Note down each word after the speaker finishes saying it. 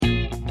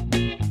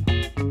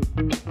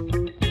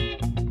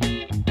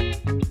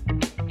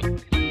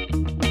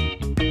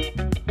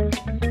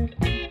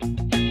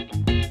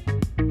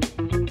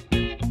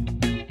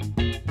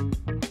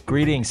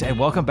Greetings and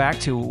welcome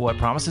back to what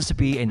promises to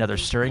be another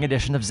stirring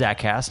edition of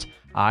ZachCast.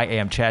 I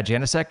am Chad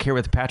Janicek here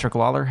with Patrick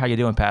Lawler. How you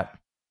doing, Pat?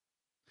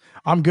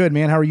 I'm good,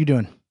 man. How are you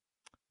doing?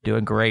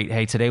 Doing great.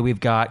 Hey, today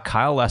we've got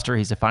Kyle Lester.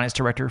 He's the finance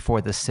director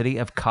for the city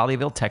of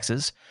Colleyville,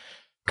 Texas.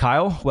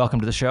 Kyle, welcome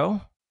to the show.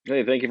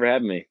 Hey, thank you for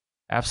having me.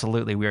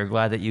 Absolutely. We are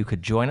glad that you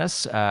could join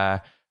us.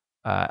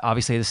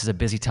 Obviously, this is a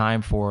busy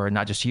time for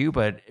not just you,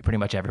 but pretty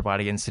much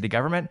everybody in city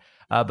government.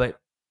 But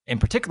in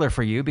particular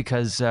for you,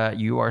 because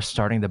you are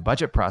starting the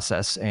budget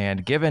process.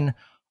 And given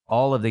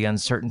all of the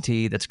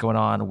uncertainty that's going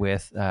on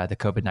with the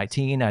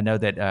COVID-19, I know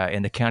that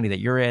in the county that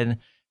you're in,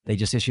 they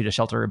just issued a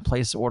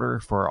shelter-in-place order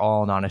for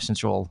all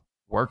non-essential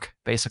work,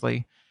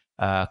 basically,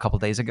 a couple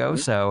of days ago. Mhm.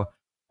 So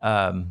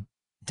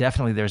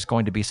definitely there's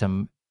going to be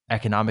some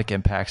economic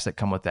impacts that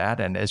come with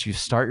that. And as you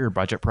start your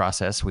budget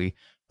process, we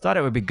thought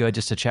it would be good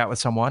just to chat with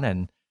someone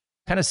and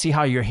kind of see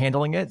how you're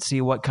handling it,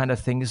 see what kind of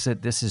things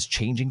that this is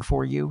changing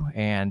for you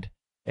and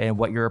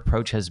what your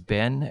approach has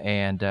been.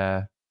 And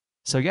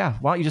so, yeah,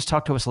 why don't you just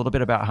talk to us a little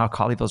bit about how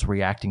Colleyville's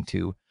reacting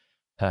to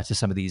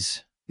some of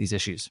these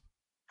issues?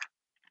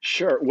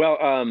 Sure. Well,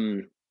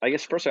 I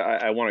guess first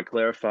I want to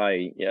clarify.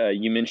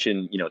 You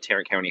mentioned,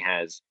 Tarrant County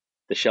has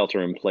the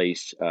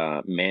shelter-in-place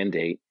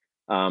mandate,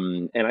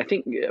 and I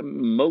think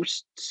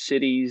most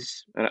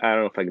cities. I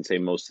don't know if I can say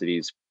most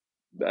cities.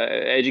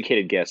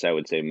 Educated guess, I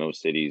would say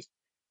most cities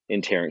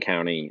in Tarrant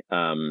County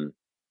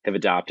have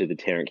adopted the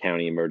Tarrant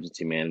County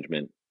Emergency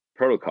Management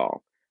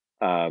Protocol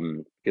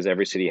because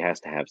every city has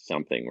to have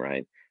something,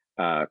 right?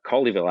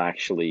 Colleyville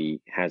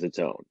actually has its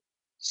own.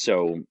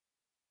 So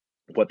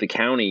what the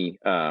county,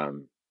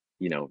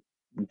 you know,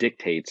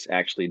 dictates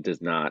actually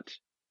does not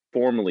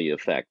formally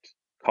affect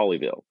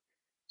Colleyville.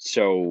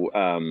 So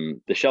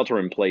the shelter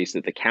in place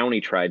that the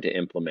county tried to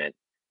implement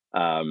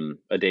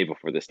a day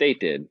before the state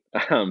did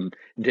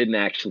didn't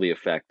actually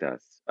affect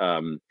us.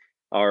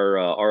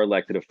 Our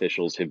elected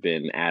officials have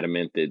been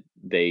adamant that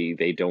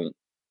they don't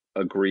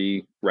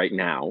agree right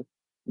now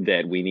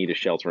that we need a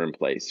shelter in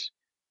place.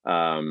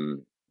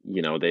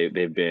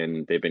 They've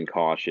been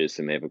cautious,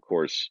 and they've of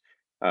course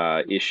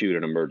issued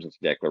an emergency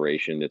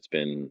declaration that's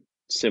been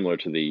similar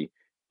to the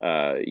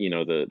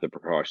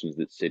precautions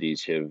that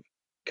cities have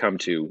come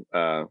to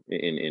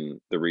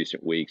in the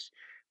recent weeks.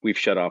 We've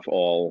shut off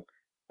all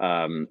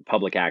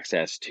public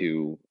access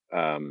to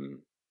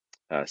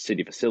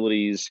city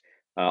facilities.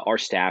 Our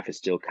staff is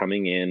still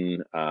coming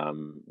in.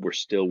 We're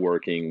still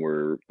working.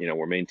 We're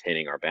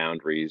maintaining our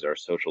boundaries, our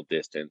social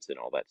distance, and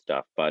all that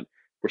stuff. But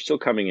we're still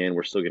coming in.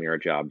 We're still getting our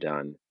job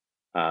done.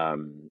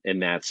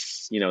 And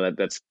that's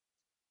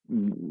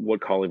where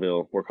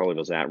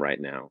Colleyville's at right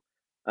now.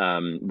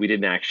 We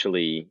didn't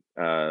actually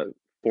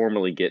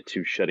formally get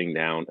to shutting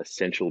down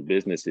essential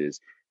businesses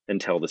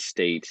until the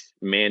state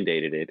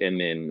mandated it, and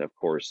then of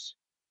course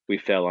we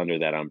fell under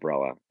that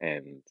umbrella,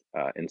 and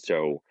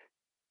so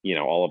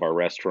all of our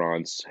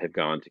restaurants have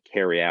gone to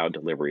carry out,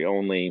 delivery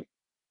only,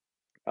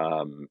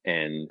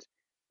 and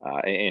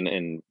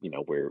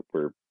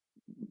we're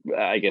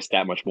I guess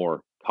that much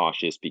more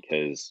cautious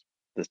because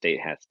the state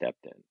has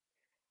stepped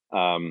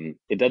in.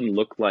 It doesn't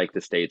look like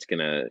the state's going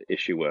to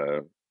issue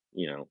a,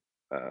 you know,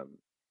 um,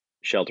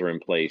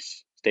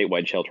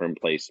 statewide shelter in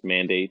place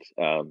mandate.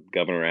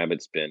 Governor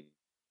Abbott's been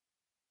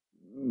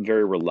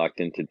very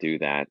reluctant to do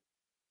that.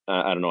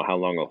 I don't know how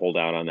long he'll hold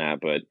out on that,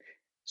 but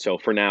so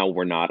for now,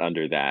 we're not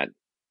under that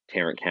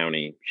Tarrant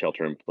County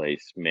shelter in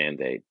place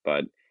mandate,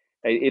 but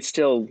it's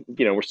still,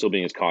 we're still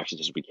being as cautious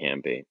as we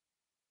can be.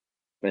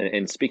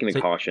 And speaking of So,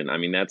 caution, I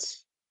mean,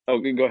 oh,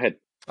 go ahead.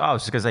 I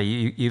was just going to say,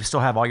 you still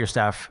have all your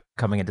staff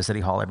coming into City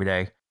Hall every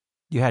day.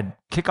 You had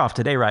kickoff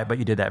today, right? But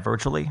you did that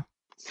virtually.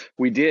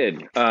 We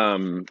did.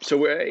 So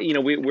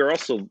we're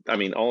also, I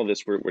mean, all of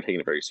this, we're taking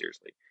it very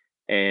seriously.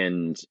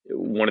 And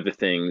one of the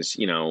things,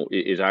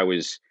 is I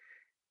was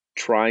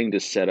trying to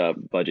set up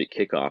budget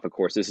kickoff. Of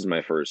course, this is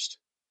my first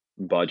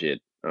budget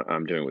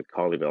I'm doing with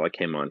Colleyville. I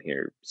came on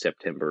here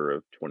September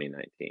of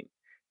 2019.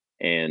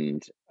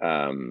 And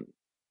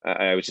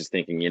I was just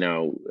thinking,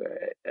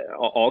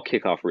 all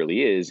kickoff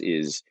really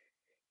is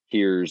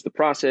here's the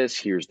process,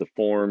 here's the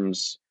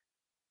forms,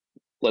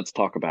 let's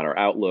talk about our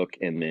outlook,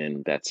 and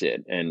then that's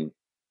it. And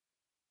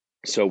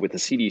so with the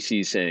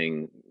CDC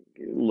saying,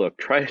 look,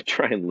 try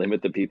and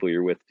limit the people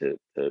you're with to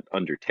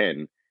under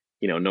 10,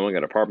 knowing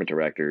our department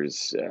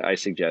directors, I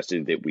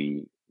suggested that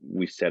we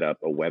set up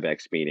a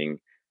WebEx meeting,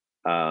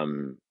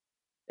 um,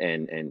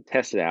 and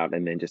test it out,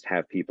 and then just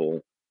have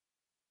people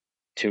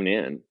tune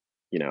in,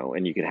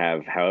 and you could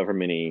have however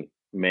many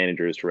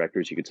managers,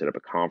 directors. You could set up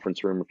a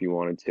conference room if you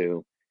wanted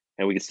to,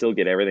 and we could still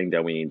get everything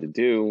done we need to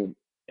do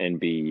and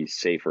be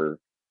safer,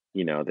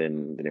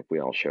 than if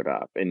we all showed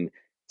up. And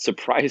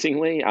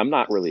surprisingly, I'm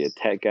not really a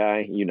tech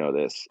guy,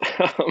 this,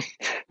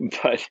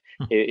 but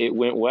it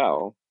went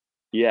well.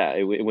 Yeah,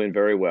 it went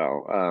very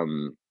well.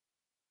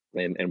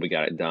 And we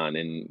got it done.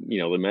 And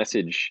the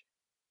message,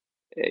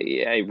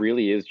 it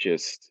really is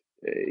just,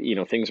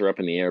 things are up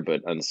in the air,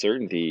 but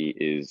uncertainty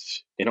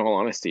is, in all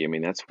honesty, I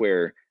mean, that's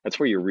where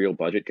your real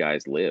budget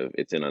guys live.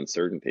 It's in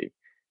uncertainty,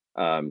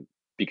 um,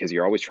 because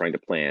you're always trying to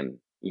plan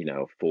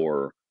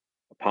for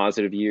a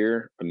positive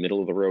year, a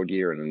middle of the road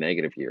year, and a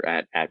negative year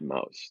at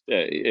most,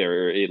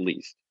 or at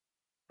least.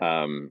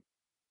 Um,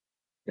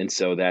 and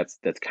so that's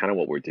kind of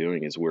what we're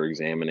doing is we're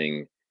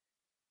examining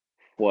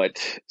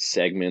what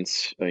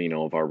segments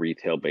of our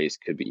retail base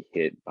could be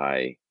hit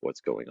by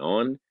what's going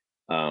on.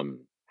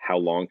 How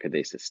long could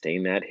they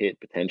sustain that hit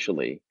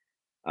potentially?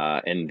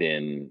 And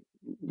then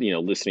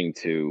listening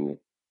to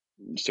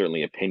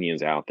certainly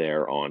opinions out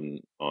there on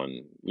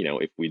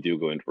if we do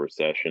go into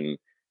recession,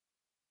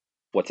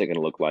 what's it going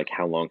to look like?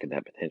 How long could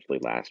that potentially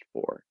last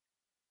for?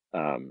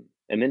 And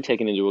then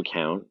taking into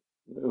account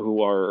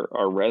who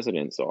our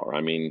residents are.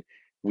 I mean,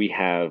 we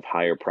have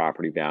higher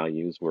property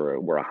values.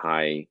 We're a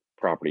high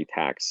property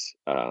tax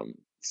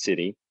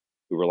city.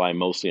 We rely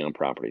mostly on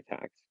property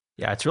tax.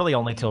 Yeah, it's really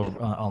only till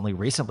only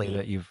recently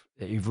that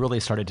you've really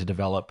started to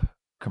develop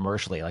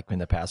commercially, like in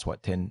the past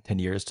 10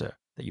 years that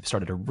you've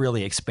started to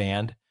really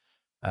expand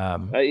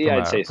Yeah,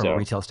 I'd say from a so.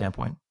 retail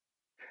standpoint.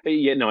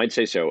 Yeah, no, I'd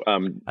say so.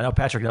 I know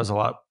Patrick knows a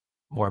lot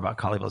more about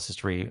Colleyville's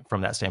history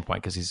from that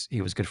standpoint because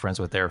he was good friends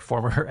with their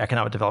former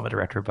economic development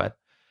director. But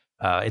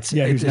it's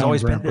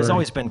always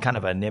been kind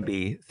of a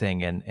NIMBY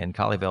thing in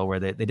Colleyville where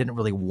they didn't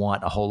really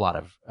want a whole lot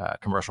of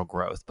commercial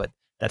growth, but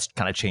that's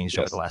kind of changed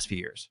over the last few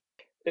years.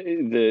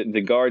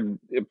 The guard,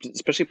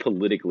 especially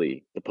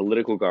politically, the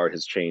political guard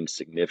has changed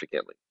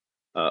significantly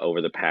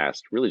over the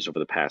past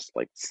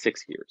like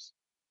 6 years,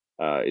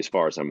 as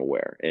far as I'm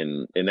aware,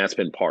 and that's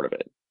been part of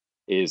it.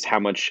 Is how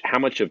much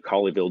of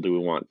Colleyville do we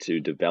want to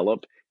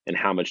develop, and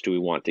how much do we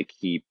want to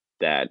keep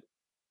that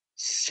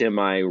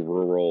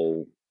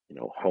semi-rural,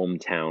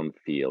 hometown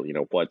feel?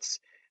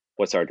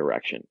 What's our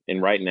direction?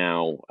 And right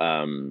now,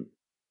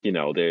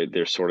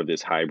 there's sort of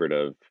this hybrid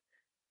of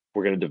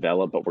we're going to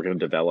develop, but we're going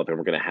to develop and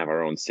we're going to have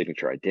our own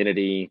signature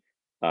identity.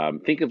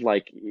 Think of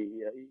like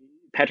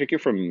Patrick, you're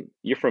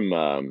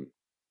from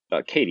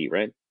Katy,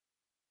 right?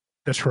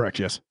 That's correct.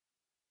 Yes.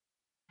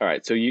 All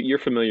right, so you're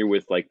familiar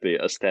with like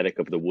the aesthetic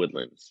of the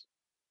Woodlands.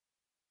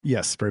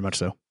 Yes, very much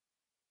so.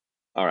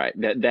 All right,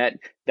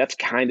 that's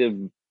kind of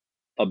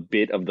a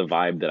bit of the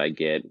vibe that I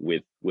get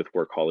with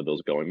where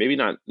Colleyville's going. Maybe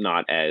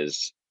not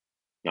as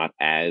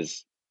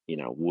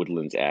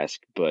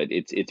Woodlands-esque, but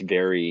it's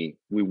very,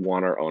 we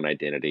want our own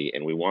identity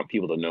and we want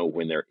people to know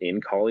when they're in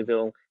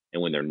Colleyville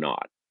and when they're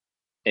not.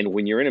 And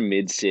when you're in a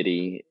mid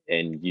city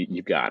and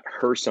you've got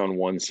Hearst on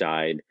one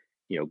side,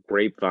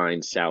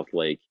 Grapevine, South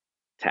Lake,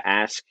 to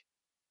ask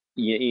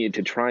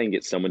to try and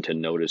get someone to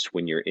notice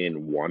when you're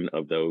in one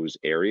of those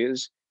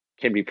areas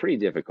can be pretty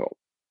difficult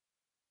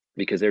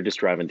because they're just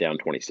driving down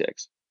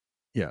 26.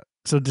 Yeah.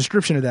 So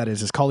description of that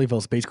is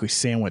Colleyville's basically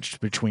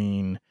sandwiched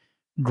between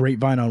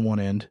Grapevine on one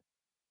end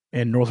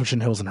and North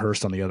Richland Hills and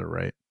Hearst on the other,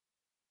 right?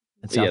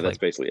 Yeah, that's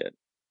basically it.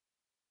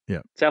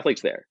 Yeah. South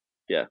Lake's there.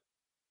 Yeah.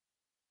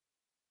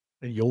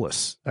 And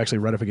Euless, actually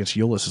right up against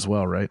Euless as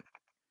well, right?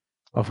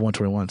 Off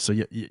 121. So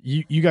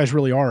you guys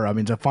really are. I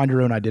mean, to find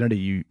your own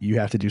identity, you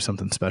have to do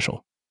something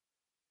special.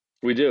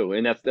 We do,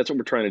 and that's what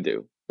we're trying to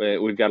do.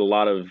 We've got a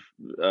lot of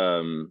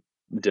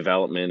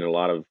development and a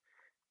lot of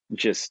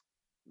just,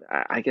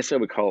 I guess I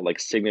would call it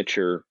like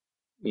signature,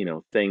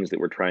 things that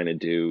we're trying to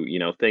do.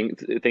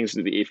 Things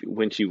that if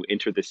once you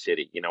enter the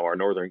city, our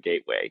northern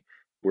gateway,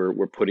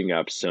 we're putting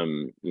up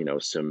some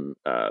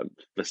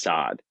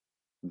facade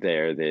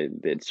there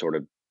that sort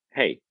of,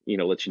 hey,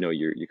 lets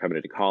you're coming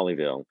into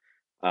Colleyville.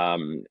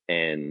 And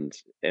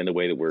the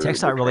way that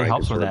TxDOT really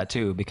helps with that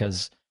too,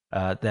 because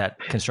that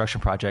construction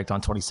project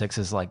on 26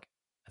 is like,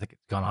 I think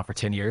it's gone on for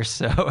 10 years.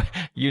 So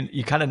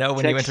you kind of know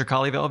when you enter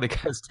Colleyville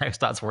because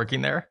TxDOT's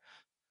working there.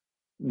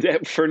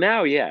 For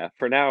now, yeah.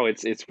 For now,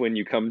 it's when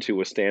you come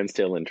to a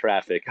standstill in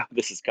traffic. Oh,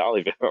 this is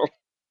Colleyville.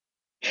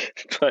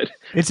 But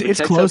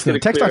it's close though.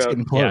 TxDOT's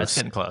getting close. Yeah, it's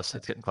getting close.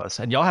 It's getting close.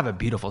 And y'all have a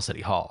beautiful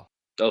city hall.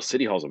 Oh,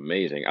 City Hall's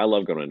amazing. I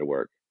love going into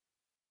work.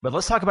 But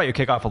let's talk about your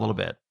kickoff a little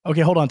bit. Okay,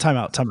 hold on. Time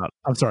out.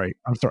 I'm sorry.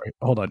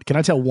 Hold on. Can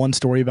I tell one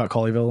story about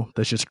Colleyville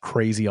that's just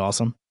crazy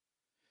awesome?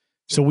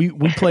 So we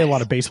play a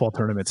lot of baseball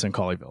tournaments in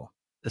Colleyville.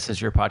 This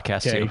is your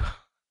podcast too.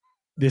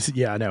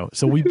 I know.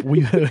 So we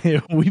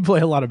we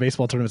play a lot of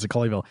baseball tournaments in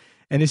Colleyville,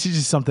 and this is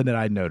just something that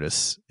I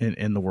notice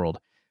in the world.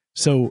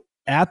 So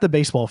at the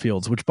baseball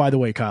fields, which by the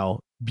way,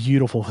 Kyle,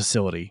 beautiful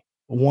facility,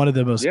 one of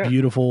the most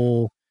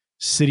beautiful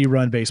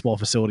city-run baseball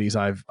facilities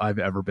I've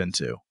ever been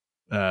to.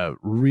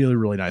 Really,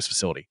 really nice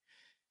facility.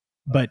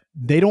 But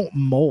they don't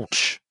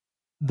mulch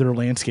their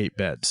landscape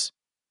beds.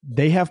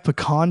 They have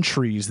pecan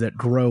trees that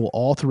grow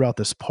all throughout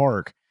this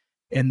park,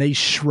 and they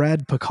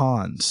shred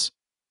pecans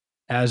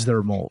as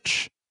their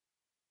mulch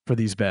for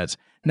these beds.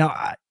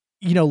 Now,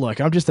 look,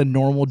 I'm just a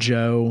normal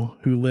Joe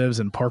who lives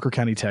in Parker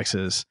County,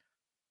 Texas,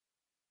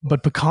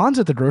 but pecans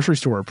at the grocery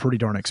store are pretty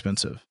darn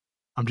expensive.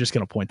 I'm just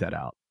going to point that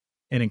out.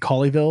 And in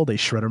Colleyville, they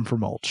shred them for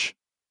mulch.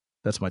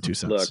 That's my 2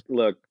 cents.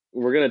 Look,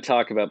 we're going to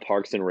talk about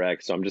Parks and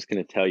Rec, so I'm just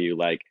going to tell you,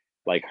 like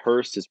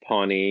Hearst is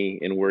Pawnee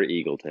and we're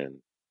Eagleton.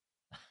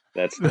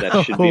 That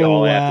should be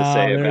all I have to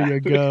say about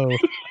it.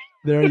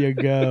 There you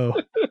go.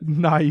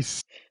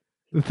 Nice.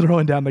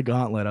 Throwing down the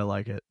gauntlet. I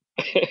like it.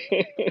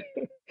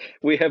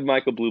 We have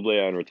Michael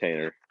Bublé on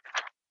retainer.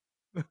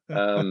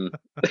 Um,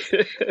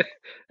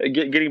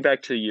 getting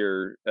back to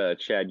your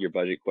Chad, your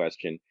budget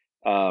question.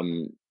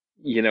 Um,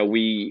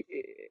 we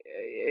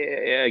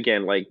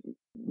again, like,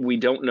 we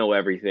don't know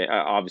everything.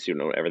 Obviously, we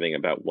don't know everything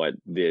about what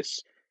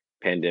this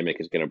pandemic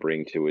is going to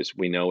bring to us.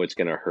 We know it's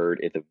going to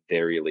hurt at the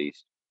very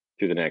least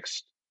through the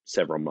next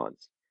several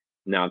months.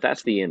 Now, if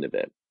that's the end of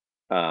it,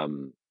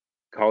 um,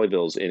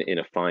 Colleyville's in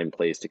a fine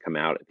place to come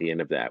out at the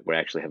end of that. We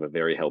actually have a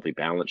very healthy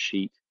balance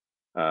sheet.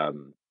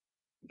 Um,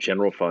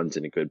 General fund's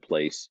in a good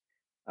place,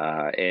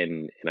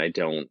 and I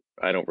don't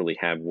really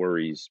have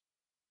worries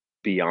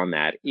beyond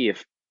that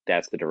if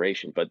that's the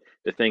duration. But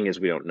the thing is,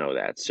 we don't know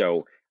that.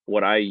 So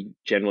what I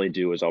generally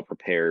do is I'll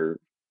prepare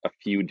a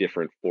few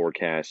different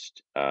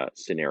forecast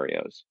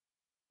scenarios.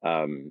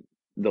 Um,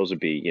 those would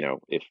be,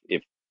 if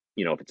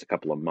it's a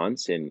couple of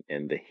months and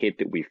the hit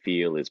that we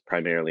feel is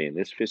primarily in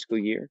this fiscal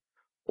year,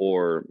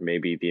 or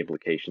maybe the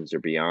implications are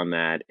beyond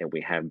that, and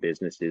we have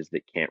businesses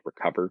that can't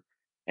recover,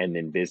 and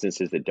then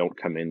businesses that don't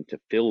come in to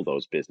fill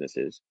those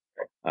businesses.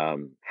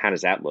 How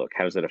does that look?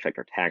 How does that affect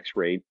our tax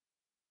rate?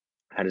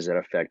 How does that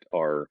affect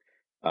our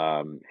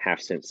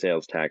half-cent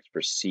sales tax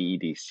for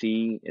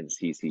CEDC and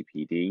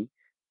CCPD?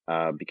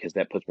 Because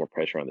that puts more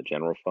pressure on the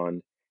general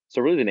fund.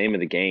 So really, the name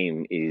of the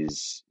game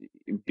is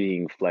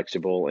being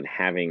flexible and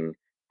having,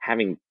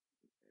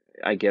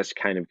 I guess,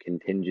 kind of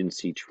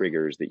contingency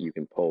triggers that you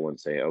can pull and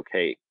say,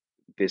 okay,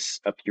 this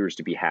appears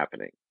to be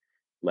happening.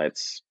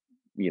 Let's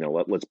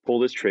let's pull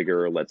this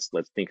trigger. Let's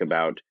think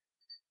about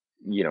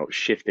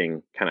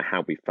shifting kind of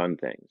how we fund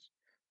things.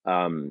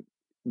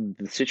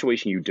 The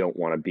situation you don't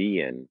want to be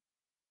in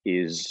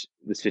is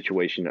the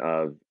situation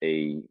of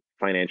a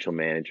financial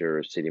manager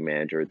or city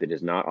manager that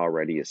has not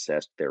already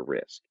assessed their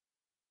risk.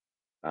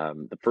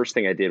 The first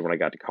thing I did when I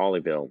got to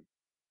Colleyville,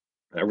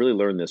 and I really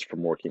learned this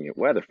from working at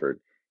Weatherford,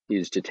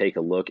 is to take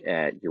a look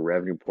at your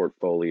revenue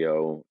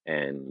portfolio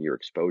and your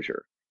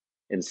exposure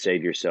and say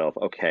to yourself,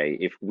 okay,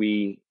 if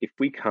we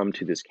come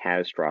to this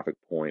catastrophic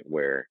point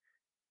where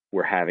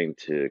we're having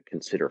to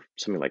consider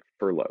something like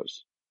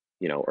furloughs,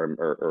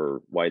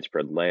 or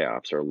widespread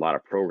layoffs or a lot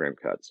of program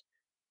cuts,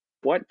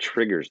 what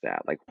triggers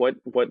that? Like, what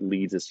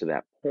leads us to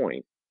that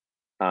point?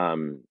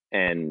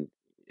 And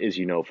as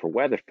you know, for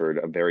Weatherford,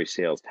 a very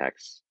sales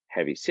tax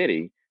heavy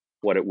city,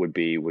 what it would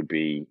be,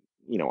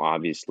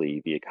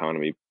 obviously the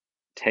economy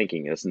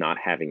tanking, us not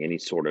having any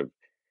sort of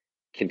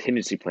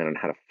contingency plan on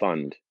how to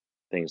fund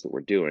things that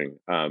we're doing.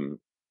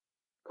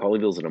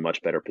 Colleyville's in a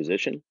much better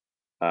position.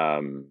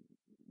 Um,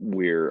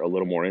 we're a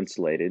little more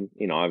insulated.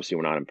 Obviously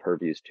we're not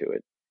impervious to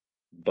it,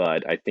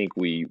 but I think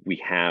we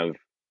have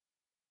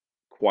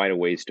quite a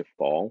ways to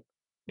fall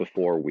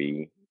before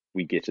we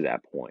get to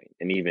that point.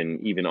 And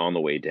even on the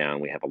way down,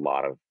 we have a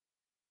lot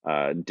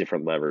of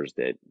different levers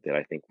that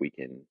I think we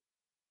can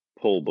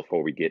pull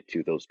before we get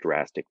to those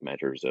drastic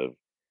measures of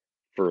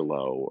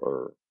furlough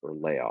or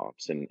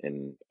layoffs.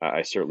 And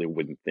I certainly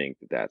wouldn't think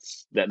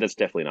that's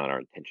definitely not our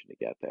intention to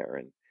get there.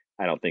 And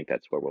I don't think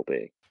that's where we'll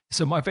be.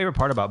 So my favorite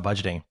part about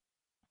budgeting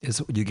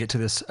is you get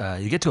to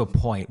you get to a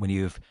point when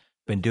you've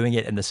been doing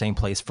it in the same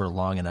place for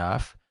long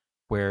enough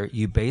where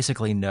you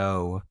basically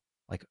know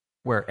like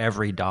where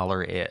every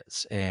dollar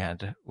is.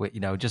 And,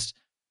 just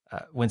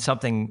when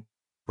something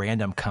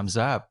random comes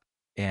up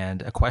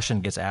and a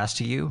question gets asked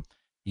to you,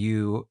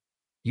 you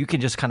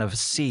can just kind of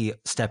see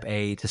step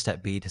A to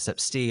step B to step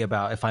C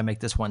about if I make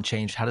this one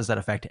change, how does that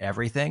affect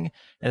everything?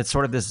 And it's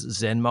sort of this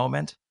Zen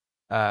moment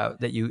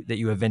that you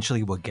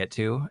eventually will get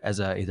to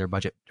as either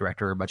budget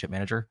director or budget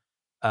manager.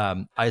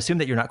 I assume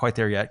that you're not quite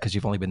there yet because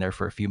you've only been there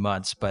for a few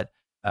months, but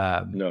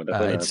No,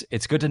 definitely not.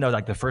 it's good to know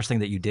like the first thing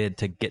that you did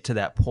to get to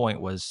that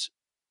point was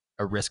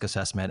a risk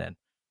assessment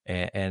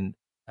and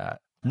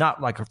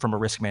not like from a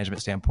risk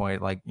management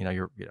standpoint, like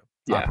your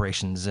Yeah.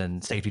 operations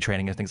and safety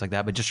training and things like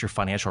that, but just your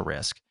financial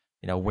risk.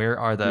 Where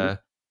are Mhm.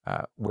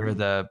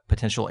 the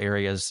potential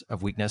areas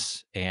of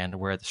weakness and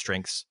where are the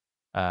strengths?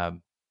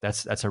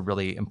 That's a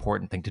really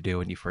important thing to do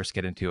when you first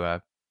get into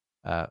a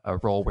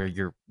role where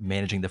you're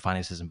managing the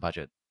finances and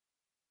budget.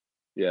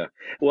 Yeah.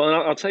 Well, and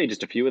I'll tell you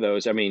just a few of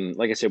those. I mean,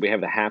 like I said, we have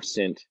the half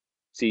cent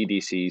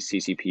CDC,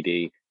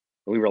 CCPD.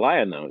 We rely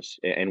on those,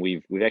 and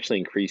we've actually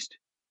increased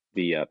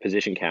the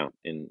position count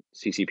in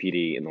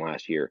CCPD in the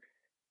last year.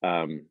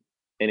 Um,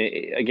 and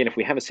again, if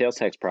we have a sales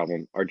tax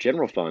problem, our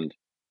general fund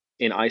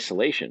in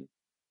isolation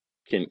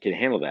can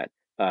handle that.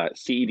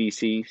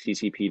 CEDC,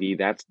 CCPD,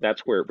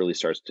 that's where it really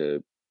starts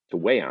to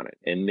weigh on it,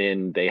 and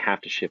then they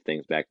have to shift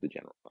things back to the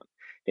general fund.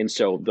 And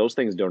so those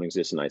things don't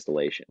exist in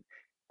isolation.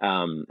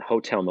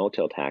 Hotel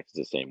motel tax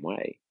is the same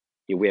way.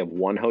 We have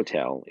one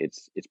hotel.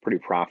 It's pretty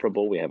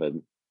profitable. We have a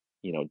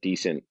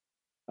decent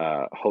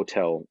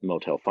hotel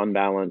motel fund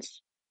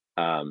balance.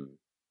 Um,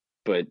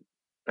 but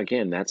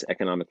again, that's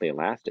economically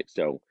elastic.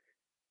 So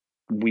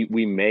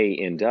we may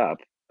end up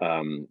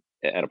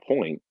at a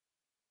point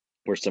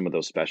where some of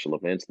those special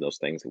events and those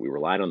things that we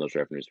relied on those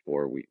revenues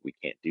for, we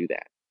can't do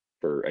that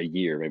for a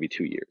year, maybe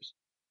 2 years.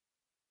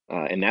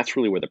 And that's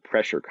really where the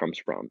pressure comes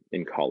from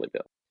in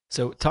Colleyville.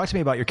 So talk to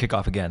me about your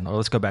kickoff again. Or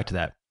let's go back to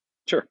that.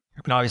 Sure.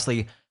 And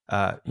obviously,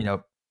 you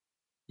know,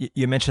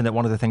 you mentioned that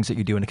one of the things that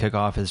you do in a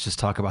kickoff is just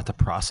talk about the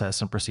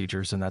process and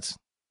procedures, and that's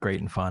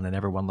great and fun, and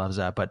everyone loves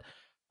that. But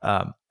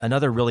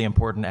another really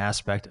important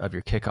aspect of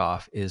your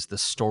kickoff is the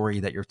story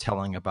that you're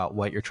telling about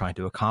what you're trying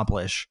to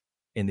accomplish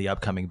in the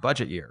upcoming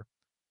budget year.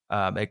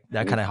 That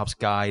kind of helps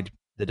guide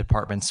the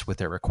departments with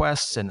their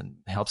requests and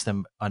helps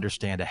them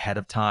understand ahead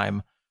of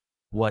time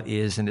what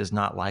is and is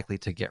not likely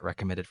to get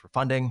recommended for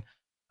funding.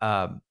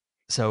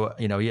 So,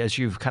 you know, as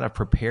you've kind of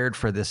prepared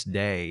for this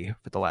day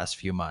for the last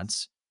few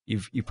months,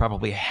 you've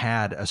probably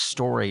had a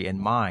story in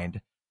mind,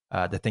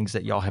 the things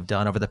that y'all have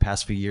done over the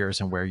past few years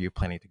and where you're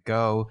planning to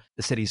go,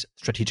 the city's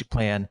strategic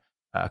plan,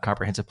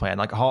 comprehensive plan,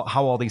 like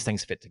how all these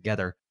things fit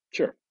together.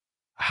 Sure.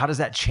 How does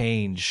that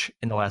change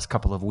in the last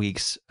couple of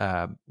weeks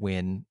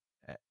when,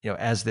 you know,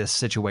 as this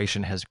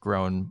situation has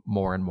grown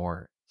more and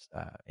more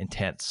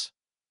intense?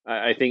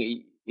 I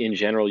think in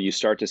general, you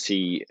start to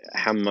see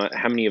how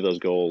many of those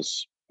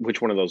goals,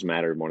 which one of those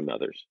matter more than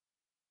others,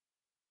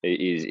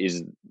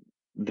 is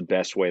the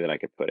best way that I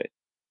could put it.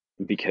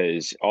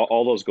 Because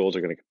all those goals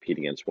are going to compete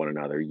against one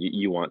another.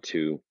 You want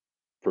to,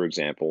 for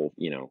example,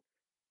 you know,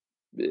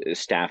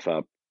 staff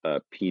up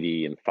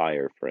PD and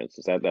fire, for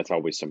instance. That's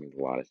always something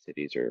a lot of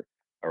cities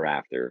are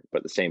after. But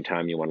at the same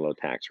time, you want a low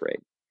tax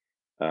rate.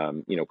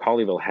 You know,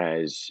 Colleyville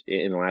has,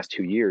 in the last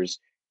 2 years,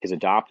 has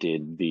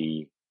adopted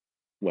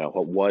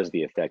what was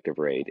the effective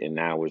rate, and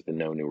now is the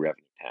no new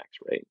revenue tax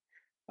rate.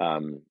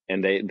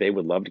 And they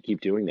would love to keep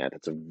doing that.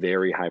 That's a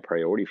very high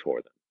priority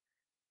for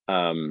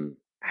them.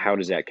 How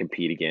does that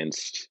compete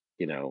against,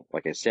 you know,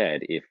 like I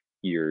said, if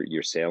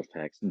your sales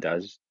tax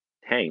does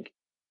tank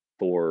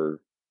for,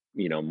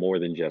 you know, more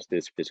than just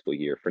this fiscal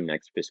year, for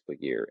next fiscal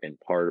year and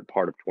part of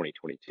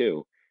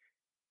 2022,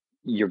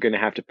 you're going to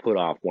have to put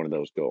off one of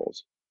those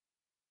goals.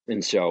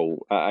 And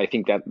so I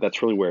think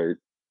that's really where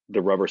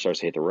the rubber starts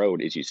to hit the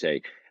road. Is you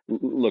say,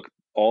 look,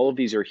 all of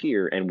these are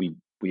here, and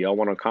we all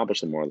want to accomplish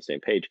them more on the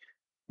same page,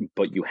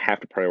 but you have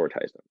to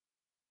prioritize them,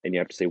 and you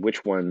have to say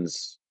which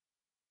ones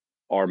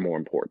are more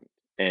important.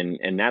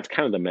 And that's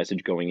kind of the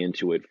message going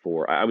into it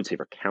for, I would say,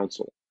 for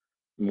council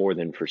more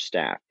than for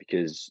staff,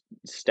 because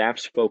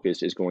staff's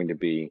focus is going to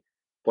be,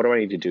 what do I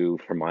need to do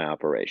for my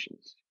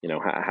operations? You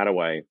know, how do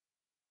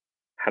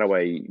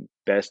I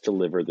best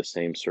deliver the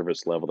same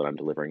service level that I'm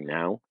delivering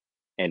now?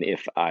 And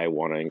if I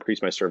want to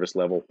increase my service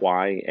level,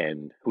 why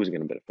and who's it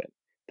going to benefit?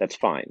 That's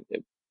fine.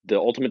 The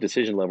ultimate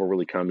decision level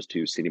really comes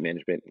to city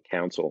management and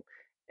council,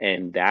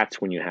 and that's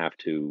when you have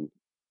to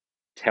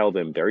tell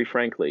them very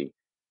frankly,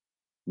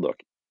 look,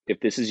 if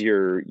this is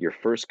your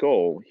first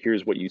goal,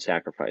 here's what you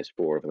sacrifice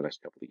for over the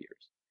next couple of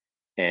years.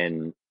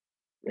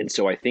 And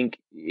so I think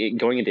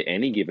going into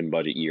any given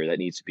budget year, that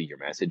needs to be your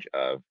message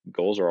of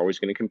goals are always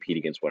going to compete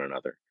against one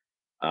another.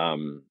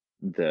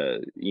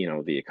 The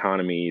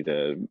economy,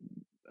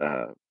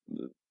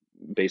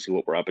 basically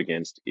what we're up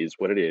against is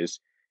what it is,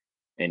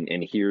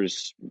 and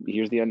here's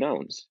the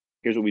unknowns.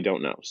 Here's what we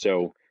don't know.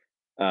 So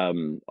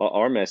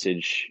our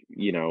message,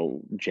 you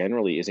know,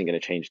 generally isn't going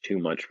to change too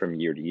much from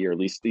year to year, at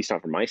least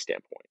not from my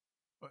standpoint.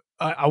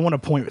 I want to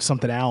point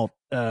something out,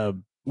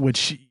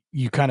 which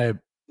you kind of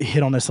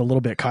hit on this a little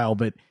bit, Kyle,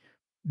 but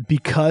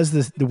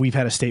because we've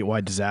had a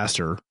statewide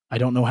disaster, I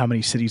don't know how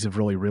many cities have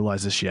really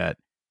realized this yet,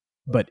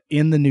 but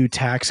in the new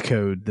tax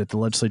code that the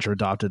legislature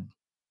adopted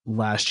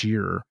last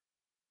year,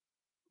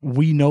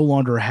 we no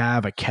longer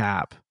have a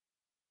cap.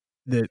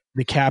 The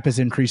cap is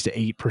increased to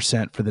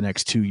 8% for the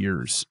next 2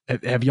 years.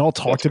 Have y'all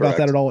talked about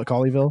that at all at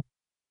Colleyville?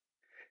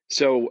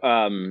 So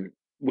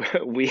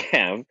we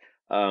have.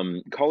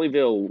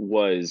 Colleyville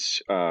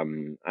was,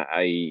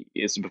 this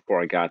is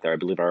before I got there. I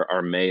believe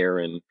our mayor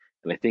and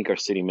I think our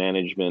city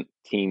management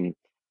team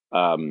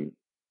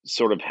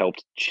sort of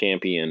helped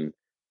champion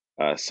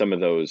some of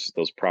those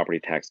property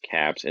tax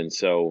caps, and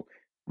so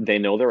they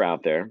know they're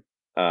out there.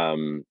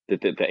 That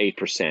the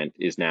 8%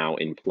 is now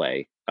in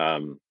play. I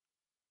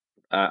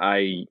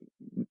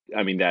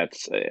mean,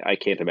 I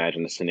can't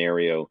imagine a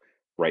scenario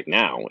right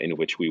now in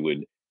which we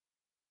would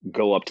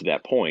go up to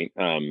that point.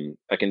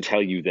 I can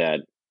tell you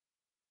that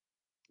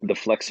the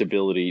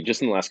flexibility,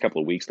 just in the last couple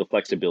of weeks, the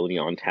flexibility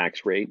on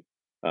tax rate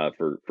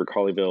for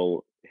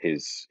Colleyville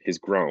has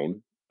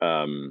grown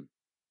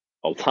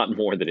a lot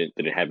more than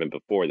it had been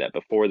before that.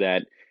 Before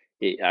that,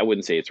 I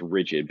wouldn't say it's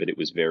rigid, but it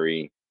was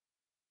very,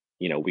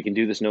 you know, we can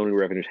do this no new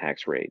revenue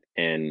tax rate,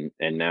 and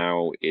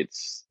now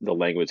it's, the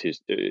language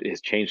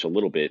has changed a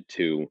little bit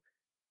to,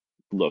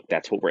 look,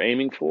 that's what we're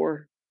aiming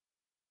for.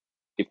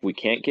 If we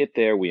can't get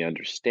there, we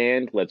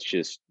understand. Let's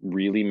just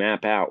really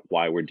map out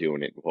why we're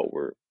doing it, what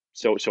we're.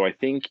 So I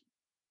think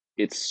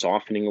it's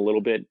softening a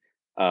little bit.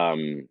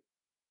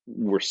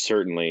 We're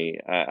certainly,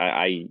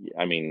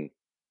 I mean,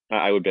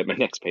 I would bet my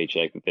next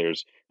paycheck that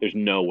there's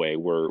no way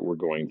we're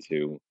going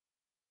to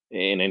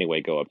in any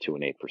way go up to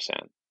an 8%.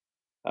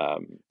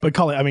 But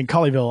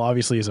Colleyville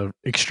obviously is an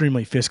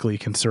extremely fiscally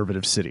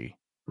conservative city,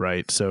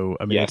 right? So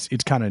I mean, yes,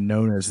 it's kind of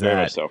known as very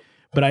that. much so.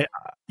 But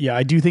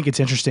I do think it's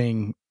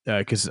interesting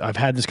because I've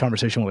had this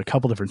conversation with a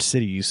couple different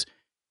cities.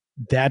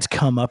 That's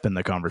come up in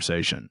the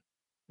conversation,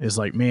 is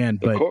like, man,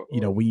 Of but course,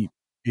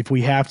 if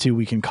we have to,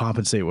 we can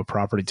compensate with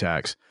property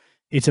tax.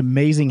 It's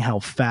amazing how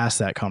fast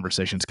that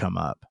conversation's come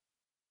up.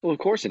 well, of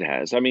course it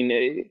has. I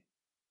mean,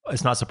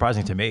 It's not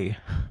surprising to me.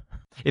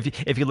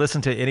 If you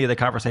listen to any of the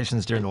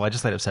conversations during the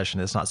legislative session,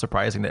 it's not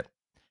surprising that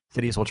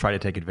cities will try to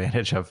take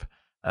advantage of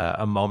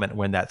a moment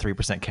when that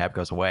 3% cap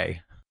goes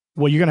away.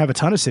 Well, you're going to have a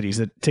ton of cities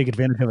that take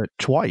advantage of it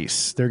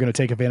twice. They're going to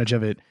take advantage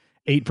of it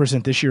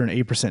 8% this year and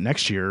 8%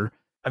 next year.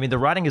 I mean, the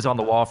writing is on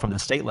the wall from the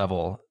state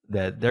level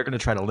that they're going to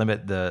try to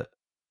limit the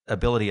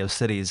ability of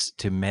cities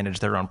to manage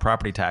their own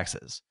property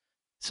taxes.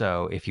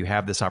 So if you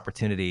have this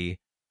opportunity,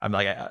 I'm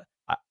like,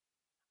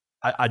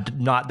 I'm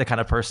not the kind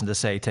of person to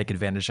say take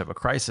advantage of a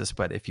crisis,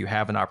 but if you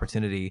have an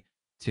opportunity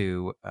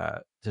to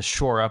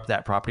shore up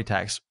that property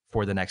tax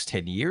for the next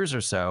 10 years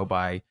or so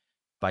by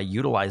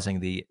utilizing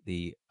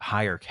the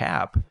higher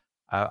cap,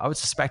 I would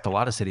suspect a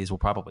lot of cities will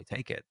probably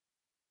take it.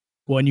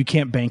 Well, and you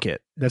can't bank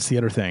it. That's the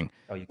other thing.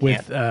 Oh,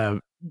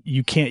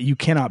 you can't. You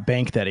cannot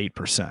bank that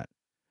 8%.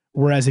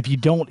 Whereas if you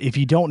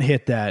don't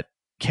hit that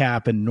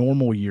cap in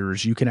normal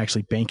years, you can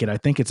actually bank it. I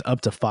think it's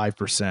up to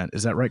 5%.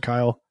 Is that right,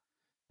 Kyle?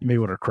 You may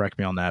want to correct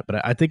me on that,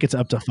 but I think it's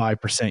up to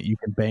 5% you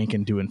can bank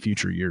and do in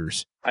future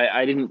years.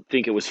 I didn't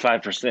think it was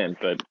 5%,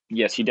 but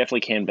yes, you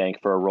definitely can bank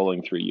for a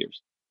rolling 3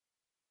 years.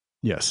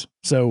 Yes.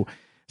 So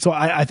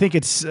I think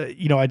it's,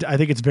 I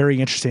think it's very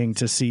interesting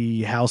to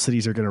see how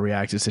cities are going to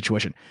react to the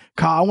situation.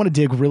 Kyle, I want to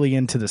dig really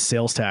into the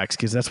sales tax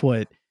because that's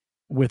what,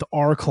 with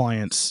our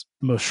clients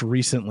most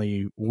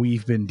recently,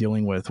 we've been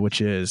dealing with,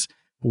 which is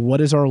what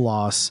is our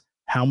loss?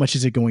 How much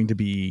is it going to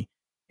be?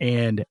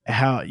 And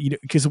how,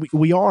 because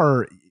we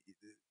are,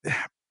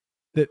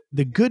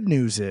 the good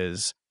news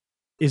is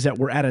that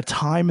we're at a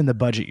time in the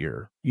budget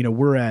year.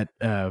 We're at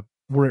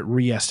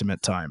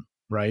re-estimate time,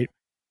 right?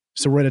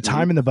 So we're at a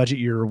time in the budget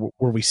year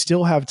where we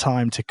still have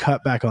time to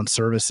cut back on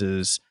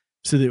services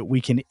so that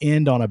we can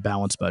end on a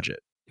balanced budget.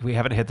 We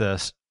haven't hit the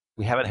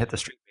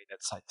street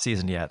maintenance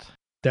season yet.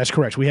 That's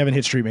correct. We haven't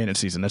hit street maintenance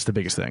season. That's the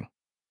biggest thing.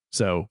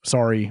 So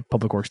sorry,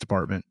 Public Works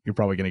Department, you're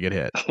probably going to get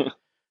hit.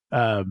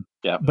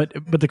 Yeah. But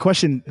the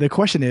question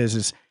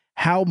is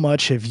how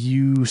much have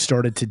you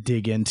started to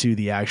dig into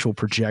the actual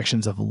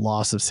projections of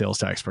loss of sales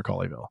tax for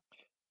Colleyville?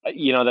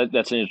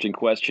 That's an interesting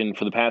question.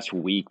 For the past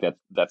week,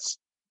 that's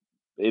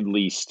at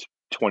least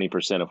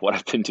 20% of what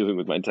I've been doing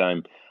with my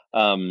time.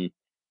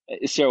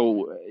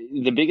 So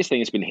the biggest thing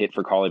that's been hit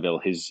for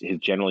Colleyville has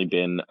generally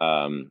been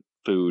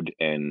food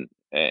and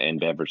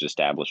beverage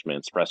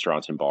establishments,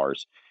 restaurants and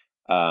bars.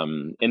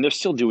 And they're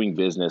still doing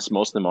business.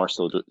 Most of them are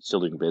still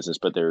doing business,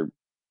 but they're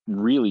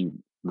really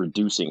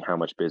reducing how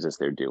much business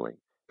they're doing.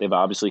 They've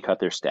obviously cut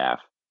their staff.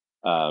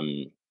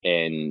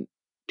 And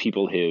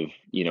people have,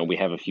 we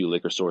have a few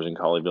liquor stores in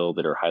Colleyville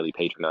that are highly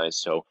patronized.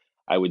 So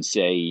I would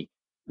say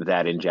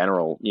that in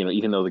general,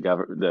 even though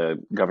the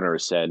governor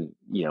has said,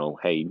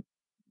 hey,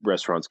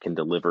 restaurants can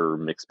deliver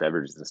mixed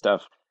beverages and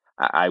stuff,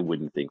 I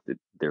wouldn't think that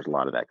there's a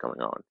lot of that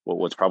going on.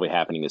 What's probably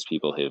happening is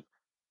people have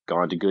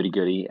gone to Goody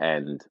Goody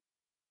and,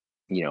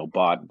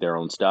 bought their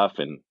own stuff,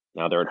 and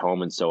now they're at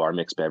home, and so our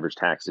mixed beverage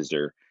taxes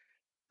are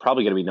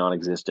probably going to be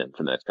non-existent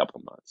for the next couple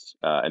of months.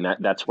 And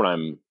that's what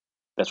I'm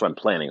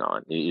planning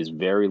on. Is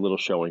very little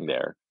showing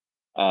there.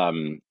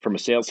 From a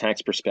sales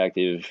tax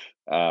perspective,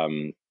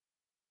 my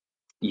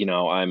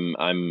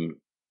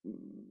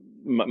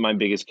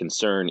biggest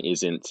concern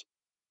isn't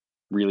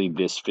really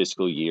this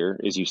fiscal year.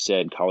 As you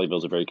said,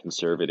 Colleyville's a very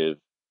conservative,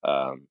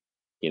 fiscally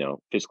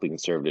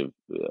conservative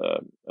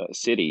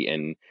city,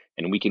 and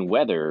we can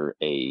weather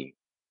a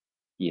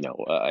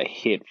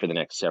hit for the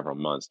next several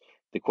months.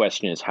 The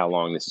question is how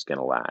long this is going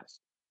to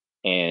last,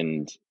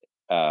 and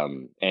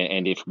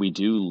if we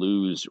do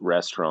lose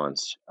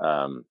restaurants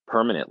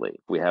permanently,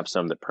 if we have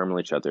some that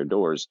permanently shut their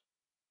doors,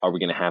 are we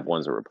going to have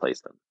ones that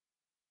replace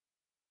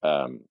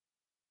them?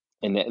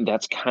 And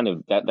that's kind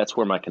of that's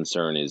where my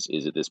concern is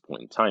at this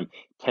point in time.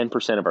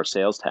 10% of our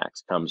sales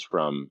tax comes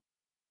from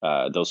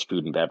those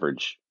food and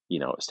beverage,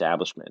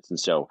 establishments. And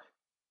so,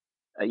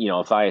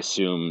 if I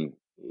assume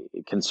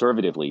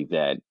conservatively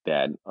that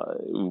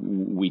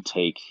we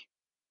take,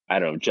 I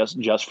don't know,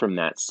 just from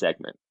that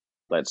segment,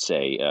 let's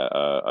say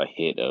a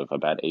hit of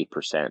about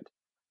 8%,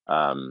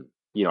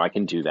 I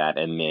can do that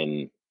and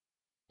then,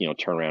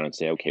 turn around and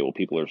say, okay, well,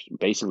 people are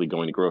basically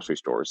going to grocery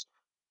stores,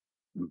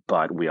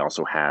 but we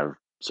also have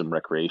some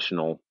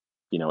recreational,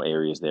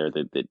 areas there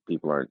that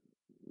people aren't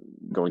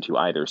going to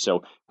either.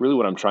 So really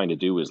what I'm trying to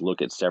do is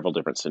look at several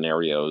different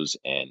scenarios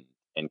and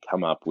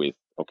come up with,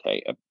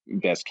 okay, a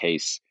best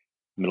case,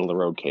 middle of the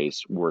road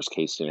case, worst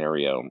case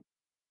scenario,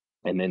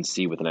 and then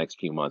see what the next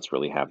few months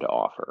really have to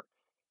offer.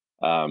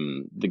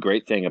 The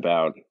great thing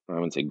about, I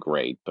wouldn't say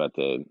great, but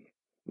the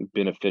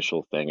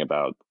beneficial thing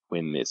about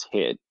when this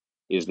hit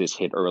is this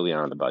hit early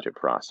on in the budget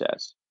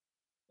process.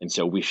 And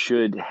so we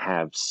should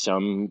have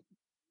some,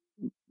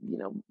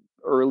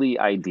 early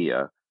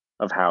idea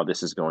of how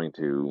this is going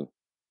to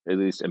at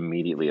least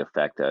immediately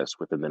affect us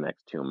within the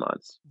next 2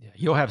 months. Yeah,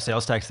 you'll have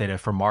sales tax data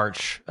for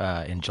March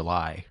in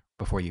July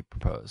before you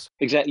propose.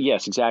 Exactly.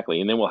 Yes, exactly.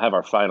 And then we'll have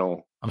our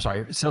final. I'm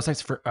sorry, sales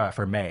tax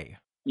for May.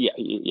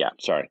 Yeah,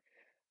 sorry.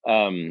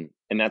 And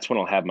that's when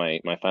I'll have my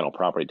final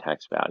property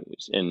tax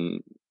values.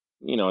 And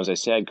as I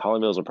said,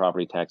 Colleyville is a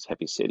property tax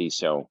heavy city,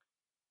 so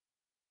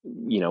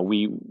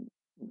we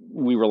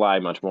rely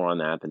much more on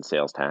that than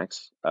sales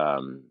tax,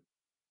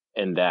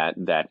 and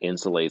that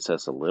insulates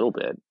us a little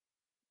bit,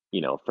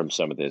 from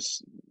some of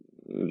this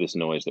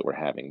noise that we're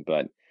having.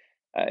 But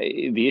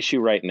the issue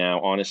right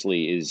now,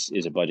 honestly, is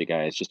a budget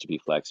guy is just to be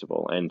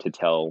flexible and to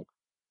tell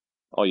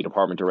all your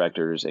department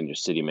directors and your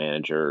city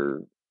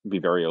manager, be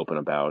very open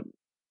about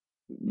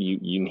you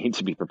need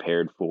to be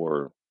prepared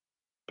for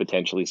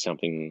potentially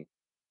something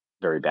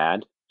very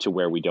bad, to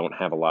where we don't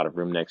have a lot of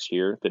room next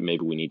year, that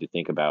maybe we need to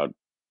think about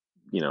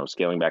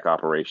scaling back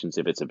operations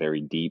if it's a very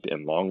deep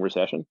and long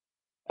recession.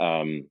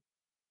 um,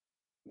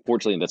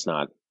 Fortunately, that's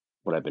not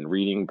what I've been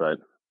reading, but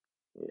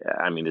yeah,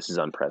 I mean, this is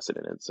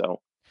unprecedented, so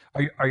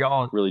Are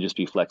y'all really just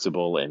be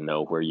flexible and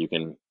know where you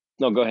can.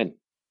 No, go ahead.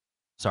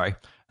 sorry?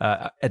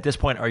 At this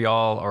point, are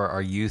y'all or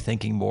are you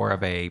thinking more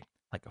of a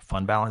like a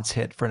fund balance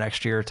hit for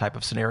next year type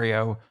of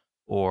scenario,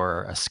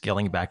 or a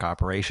scaling back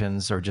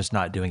operations, or just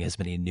not doing as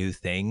many new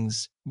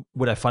things?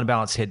 Would a fund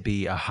balance hit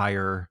be a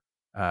higher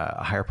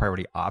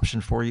priority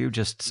option for you,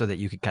 just so that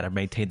you could kind of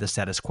maintain the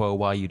status quo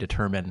while you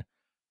determine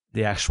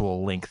the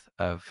actual length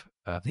of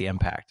the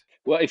impact?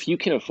 Well, if you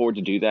can afford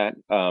to do that,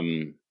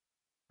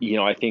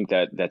 I think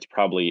that's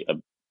probably a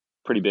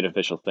pretty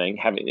beneficial thing.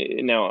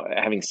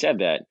 Having said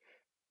that,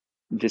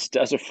 this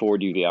does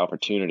afford you the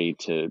opportunity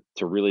to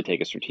really take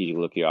a strategic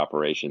look at your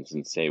operations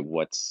and say,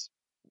 what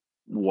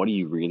do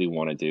you really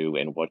want to do,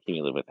 and what can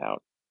you live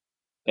without?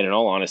 And in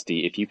all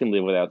honesty, if you can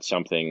live without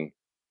something,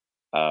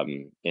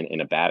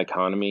 in a bad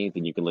economy,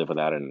 then you can live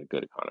without it in a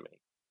good economy.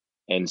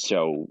 And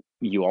so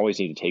you always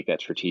need to take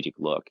that strategic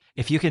look.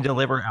 If you can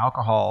deliver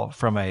alcohol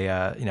from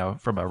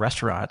from a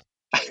restaurant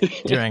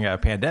during a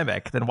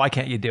pandemic, then why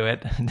can't you do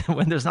it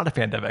when there's not a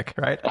pandemic,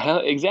 right?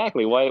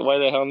 Exactly. Why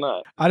the hell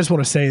not? I just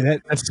want to say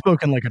that that's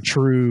spoken like a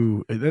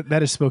true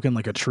that is spoken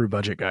like a true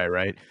budget guy,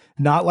 right?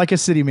 Not like a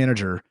city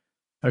manager.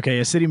 Okay,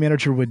 a city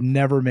manager would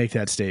never make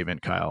that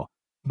statement, Kyle.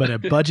 But a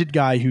budget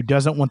guy who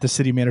doesn't want the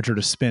city manager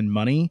to spend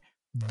money,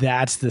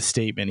 that's the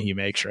statement he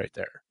makes right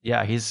there.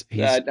 Yeah, I'm he's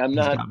not.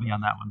 got me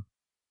on that one.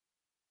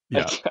 I,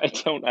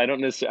 Yeah. I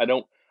don't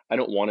necessarily. I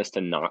don't want us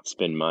to not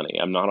spend money.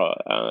 I'm not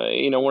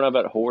a. We're not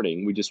about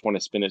hoarding. We just want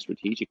to spend it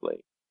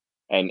strategically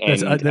and on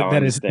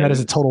That is a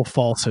things. total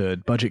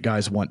falsehood. Budget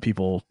guys want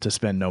people to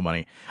spend no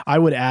money. I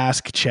would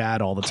ask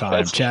Chad all the time,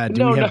 That's Chad,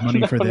 do we no, no, have money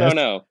no, for no, this?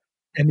 no.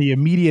 And the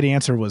immediate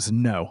answer was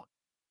no.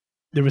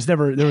 There was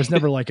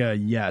never like a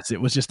yes. It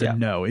was just a Yeah.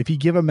 no. If you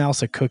give a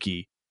mouse a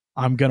cookie,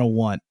 I'm gonna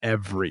want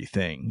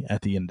everything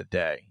at the end of the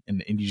day,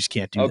 and you just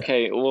can't do that.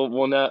 Okay,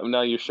 well,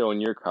 now you're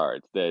showing your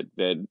cards that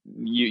Oh,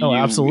 you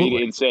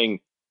absolutely, in saying,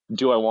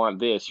 do I want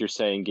this? You're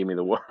saying, give me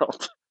the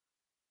world.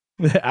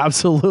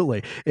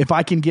 absolutely. If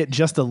I can get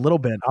just a little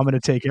bit, I'm gonna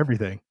take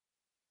everything.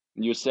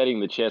 You're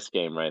setting the chess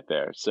game right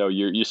there. So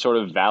you're sort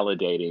of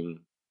validating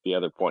the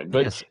other point,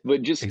 but Yes,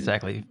 but just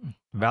exactly.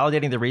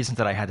 Validating the reasons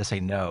that I had to say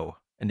no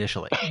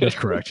initially. That's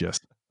correct. Yes.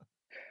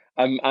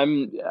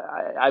 I'm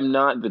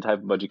not the type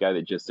of budget guy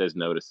that just says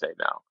no to say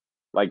no.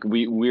 Like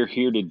we're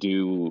here to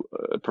do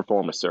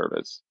perform a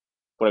service.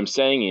 What I'm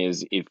saying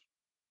is,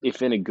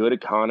 if in a good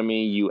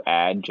economy you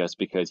add just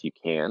because you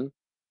can,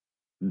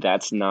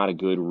 that's not a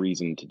good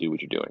reason to do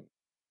what you're doing.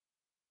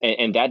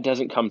 And that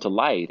doesn't come to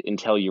light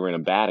until you're in a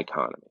bad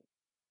economy.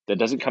 That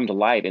doesn't come to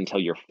light until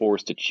you're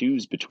forced to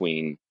choose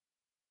between,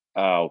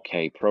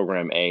 okay,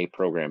 program A,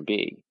 program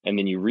B. And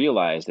then you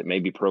realize that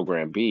maybe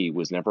program B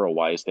was never a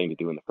wise thing to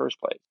do in the first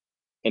place.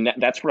 And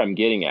that's what I'm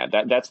getting at.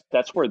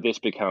 That's where this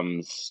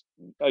becomes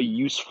a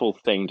useful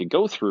thing to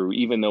go through,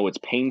 even though it's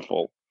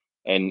painful,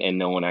 and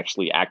no one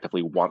actually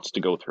actively wants to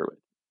go through it.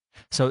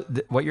 So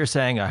what you're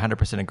saying, I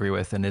 100% agree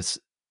with, and it's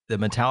the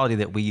mentality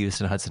that we use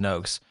in Hudson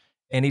Oaks.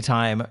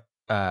 Anytime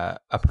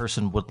a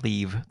person would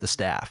leave the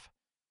staff,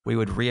 we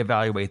would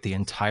reevaluate the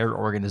entire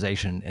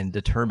organization and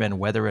determine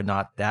whether or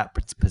not that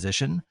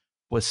position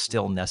was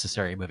still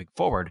necessary moving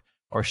forward,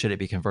 or should it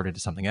be converted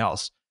to something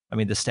else. I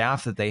mean, the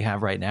staff that they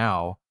have right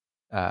now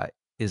uh,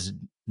 is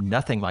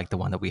nothing like the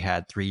one that we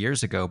had 3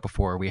 years ago,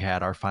 before we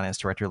had our finance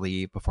director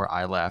leave, before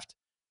I left.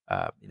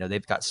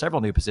 They've got several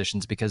new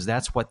positions because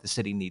that's what the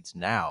city needs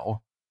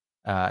now,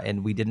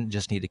 and we didn't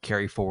just need to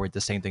carry forward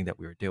the same thing that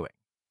we were doing.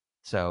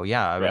 So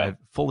yeah, I Right.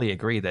 fully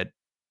agree that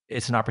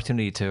it's an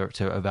opportunity to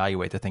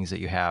evaluate the things that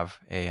you have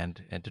and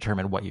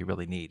determine what you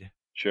really need.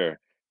 Sure.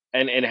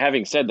 And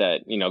having said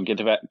that,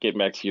 get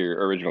back to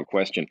your original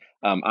question.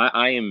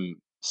 I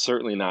am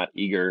certainly not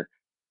eager,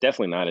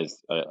 definitely not as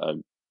a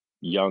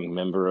young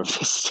member of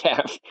the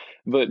staff,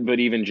 but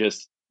even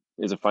just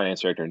as a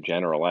finance director in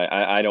general,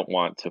 I don't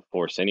want to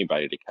force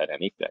anybody to cut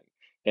anything.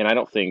 And I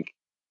don't think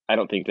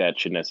that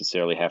should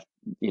necessarily have,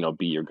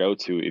 be your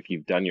go-to. If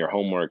you've done your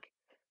homework,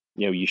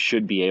 you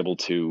should be able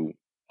to,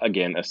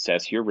 again,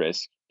 assess your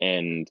risk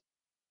and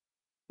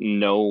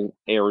know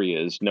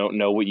areas,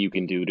 know what you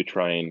can do to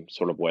try and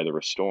sort of weather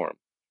a storm.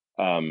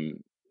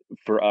 Um,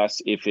 for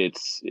us, if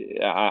it's,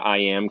 I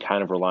am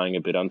kind of relying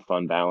a bit on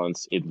fund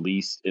balance, at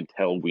least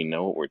until we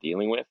know what we're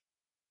dealing with,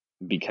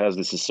 because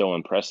this is so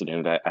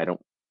unprecedented. I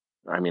don't,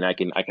 I mean, I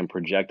can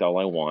project all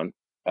I want,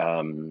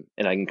 and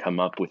I can come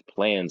up with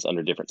plans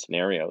under different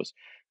scenarios,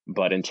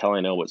 but until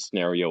I know what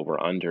scenario we're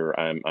under,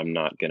 I'm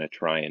not going to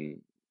try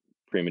and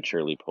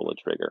prematurely pull a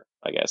trigger,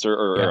 I guess, Yeah.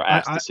 or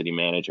ask the city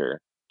manager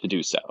to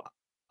do so.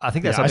 I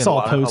think that's I something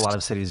saw a a post. lot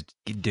of cities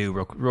do.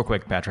 Real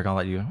quick, Patrick, I'll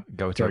let you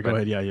go through Sorry, it. go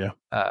But ahead. Yeah.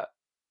 uh,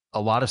 a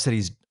lot of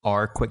cities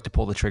are quick to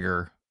pull the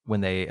trigger when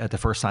they at the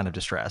first sign of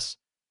distress.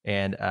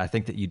 And I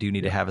think that you do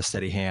need to Yeah. have a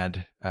steady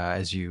hand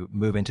as you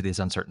move into these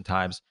uncertain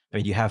times. I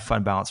mean, you have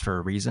fund balance for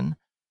a reason.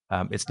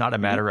 It's not a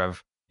Mhm. matter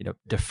of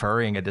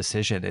deferring a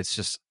decision. It's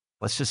just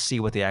let's just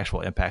see what the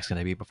actual impact's going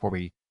to be before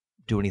we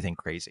do anything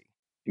crazy.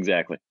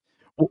 Exactly.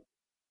 Well,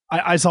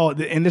 I saw,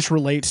 and this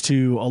relates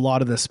to a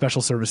lot of the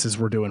special services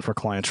we're doing for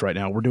clients right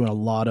now. We're doing a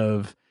lot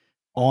of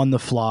on the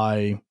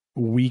fly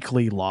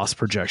weekly loss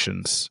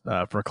projections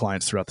for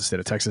clients throughout the state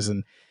of Texas.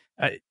 And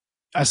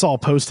I saw a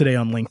post today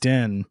on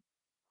LinkedIn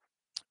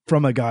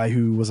from a guy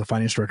who was a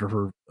finance director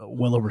for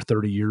well over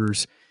 30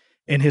 years.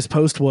 And his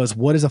post was,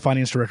 what does a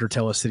finance director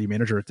tell a city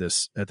manager at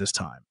this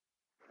time?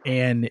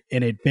 And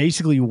it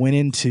basically went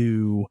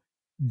into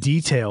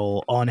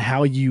detail on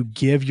how you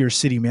give your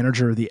city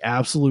manager the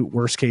absolute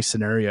worst case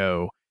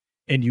scenario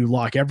and you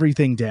lock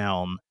everything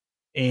down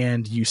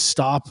and you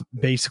stop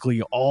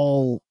basically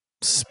all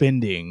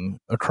spending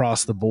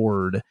across the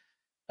board.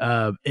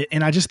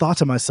 And I just thought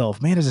to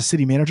myself, man, as a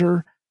city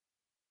manager,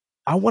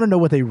 I want to know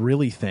what they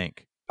really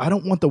think. I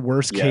don't want the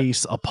worst Yeah.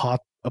 case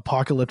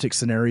apocalyptic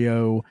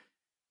scenario.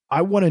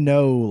 I want to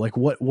know like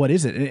what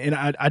is it, and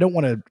I don't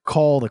want to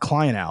call the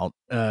client out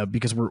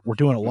because we're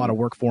doing a lot of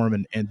work for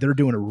them, and they're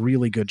doing a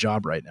really good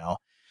job right now.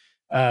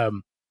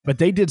 But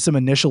they did some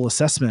initial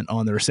assessment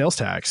on their sales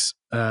tax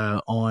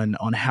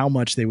on how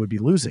much they would be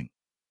losing,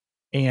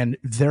 and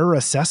their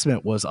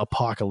assessment was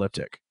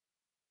apocalyptic.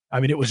 I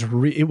mean, it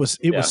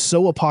was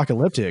so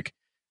apocalyptic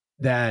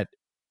that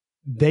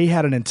they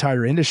had an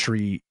entire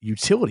industry,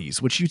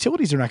 utilities, which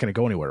utilities are not going to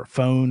go anywhere.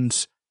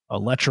 Phones,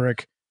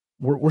 electric,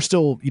 we're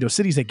still,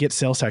 cities that get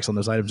sales tax on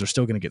those items are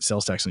still going to get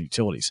sales tax on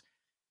utilities.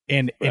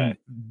 And Right.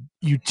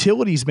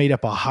 utilities made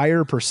up a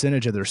higher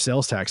percentage of their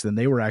sales tax than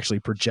they were actually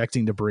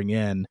projecting to bring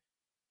in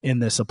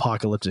this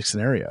apocalyptic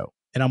scenario.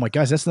 And I'm like,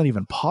 guys, that's not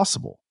even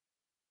possible.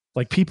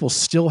 Like, people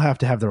still have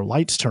to have their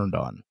lights turned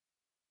on.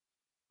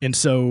 And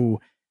so,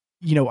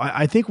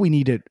 I think we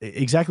need to,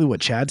 exactly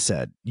what Chad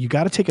said. You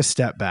got to take a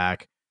step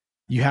back.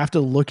 You have to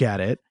look at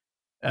it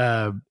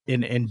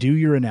and do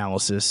your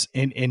analysis,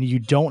 and you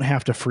don't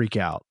have to freak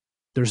out.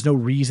 There's no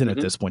reason at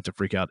this point to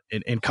freak out.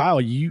 And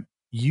Kyle, you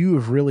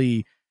have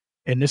really,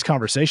 in this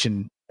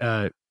conversation,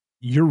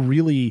 you're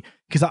really,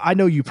 because I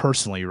know you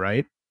personally,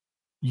 right?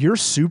 You're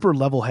super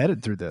level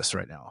headed through this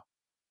right now,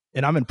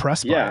 and I'm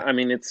impressed by it. I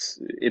mean,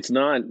 it's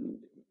not.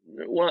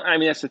 Well, I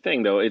mean, that's the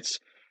thing, though. It's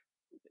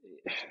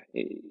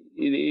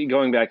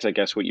going back to, I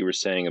guess, what you were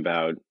saying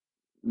about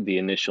the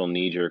initial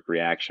knee-jerk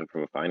reaction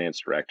from a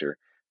finance director.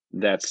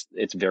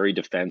 It's very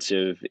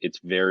defensive. It's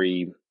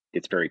very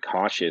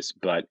cautious,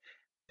 but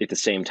at the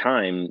same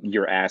time,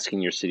 you're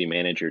asking your city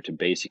manager to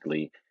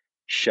basically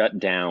shut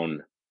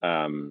down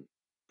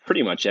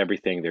pretty much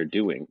everything they're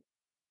doing,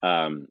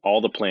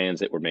 all the plans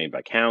that were made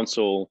by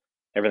council,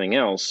 everything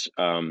else,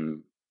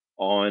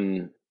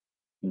 on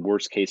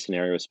worst case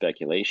scenario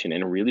speculation.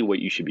 And really, what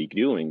you should be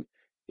doing,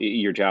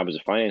 your job as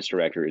a finance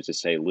director, is to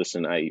say,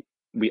 listen,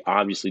 we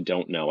obviously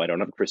don't know. I don't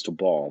have a crystal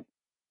ball.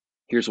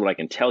 Here's what I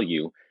can tell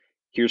you.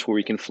 Here's where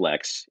we can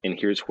flex, and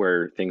here's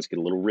where things get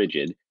a little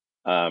rigid.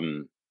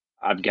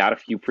 I've got a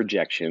few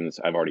projections.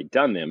 I've already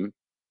done them.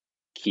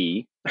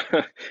 Key,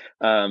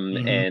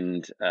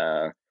 and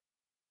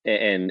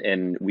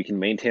we can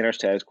maintain our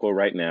status quo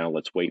right now.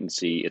 Let's wait and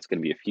see. It's going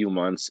to be a few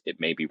months. It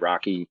may be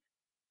rocky,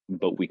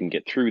 but we can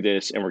get through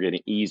this, and we're going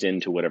to ease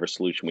into whatever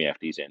solution we have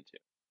to ease into.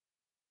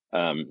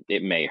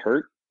 It may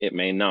hurt, it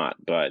may not,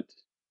 but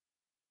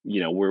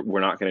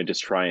we're not going to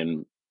just try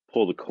and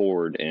pull the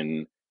cord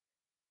and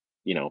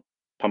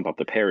pump up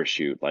the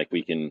parachute. Like,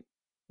 we can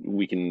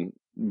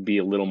be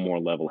a little more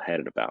level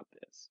headed about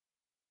this.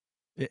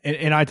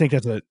 And I think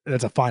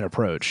that's a fine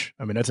approach.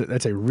 I mean,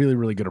 that's a really,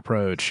 really good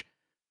approach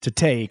to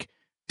take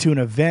to an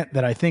event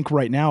that I think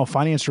right now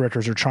finance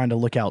directors are trying to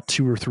look out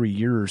 2 or 3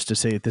 years to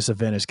say that this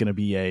event is going to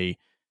be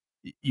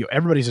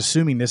everybody's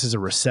assuming this is a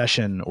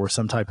recession or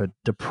some type of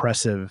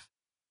depressive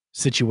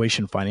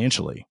situation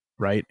financially,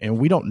 right? And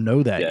we don't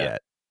know that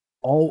yet.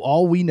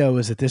 All we know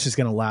is that this is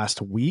going to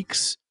last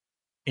weeks,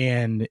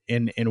 and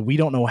we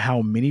don't know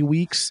how many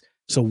weeks.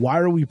 So why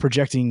are we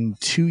projecting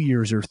 2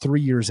 years or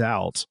 3 years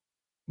out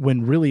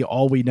when really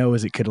all we know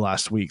is it could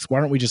last weeks? Why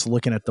aren't we just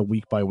looking at the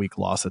week by week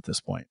loss at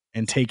this point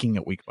and taking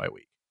it week by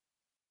week?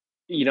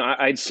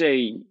 I'd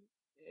say,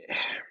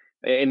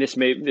 and this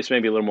may be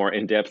a little more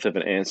in depth of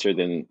an answer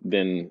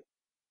than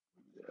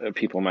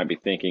people might be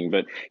thinking,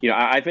 but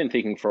I've been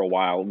thinking for a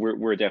while.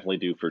 We're definitely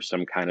due for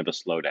some kind of a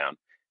slowdown.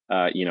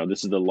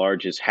 This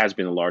is has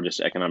been the largest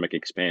economic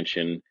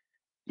expansion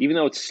even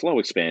though it's slow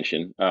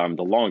expansion, the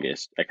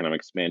longest economic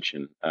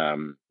expansion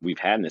we've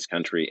had in this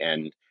country,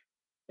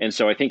 and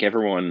so I think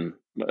everyone,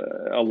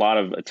 a lot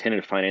of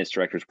attentive finance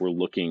directors were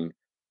looking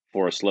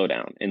for a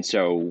slowdown. And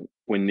so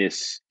when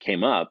this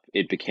came up,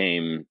 it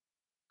became,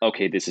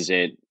 okay, this is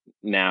it.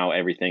 Now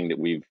everything that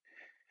we've,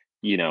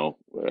 you know,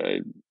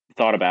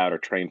 thought about or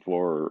trained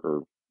for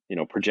or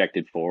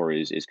projected for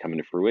is coming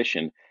to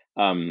fruition.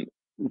 Um,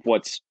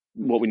 what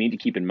we need to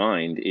keep in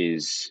mind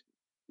is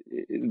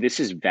this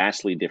is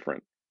vastly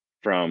different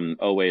from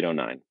 08,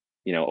 09.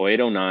 08,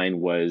 09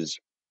 was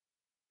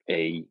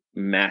a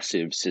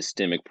massive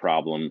systemic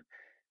problem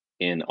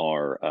in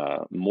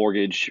our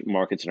mortgage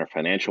markets and our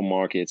financial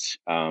markets,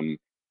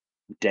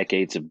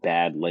 decades of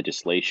bad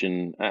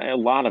legislation, a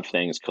lot of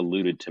things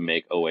colluded to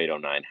make 08,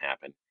 09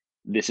 happen.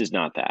 This is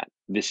not that.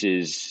 This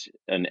is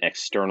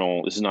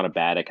this is not a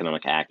bad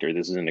economic actor.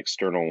 This is an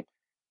external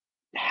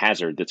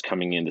hazard that's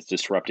coming in that's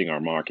disrupting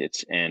our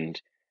markets. And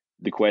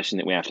the question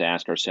that we have to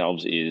ask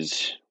ourselves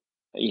is,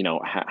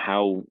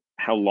 how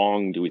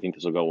long do we think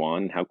this will go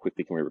on? How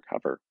quickly can we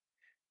recover?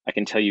 I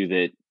can tell you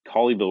that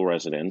Colleyville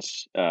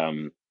residents,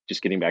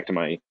 just getting back to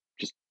my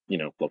just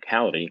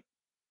locality,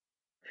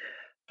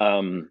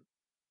 um,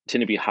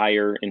 tend to be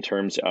higher in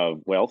terms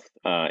of wealth,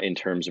 in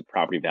terms of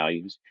property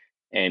values,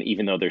 and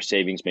even though their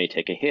savings may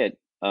take a hit,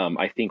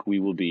 I think we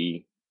will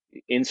be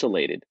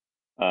insulated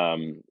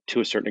to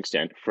a certain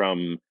extent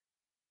from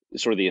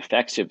sort of the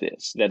effects of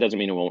this. That doesn't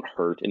mean it won't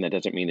hurt, and that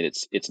doesn't mean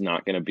that it's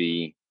not going to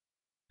be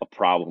a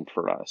problem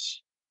for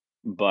us.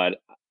 But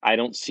I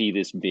don't see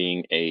this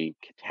being a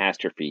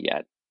catastrophe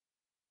yet.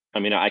 I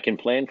mean, I can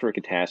plan for a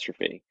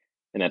catastrophe,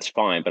 and that's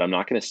fine, but I'm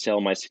not going to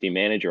sell my city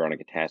manager on a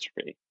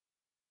catastrophe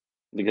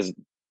because,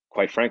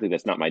 quite frankly,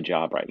 that's not my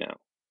job right now.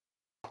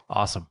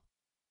 Awesome.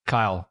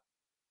 Kyle,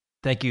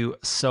 thank you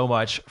so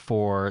much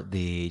for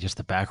the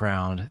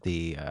background,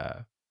 the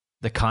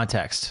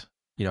context,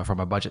 from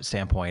a budget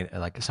standpoint,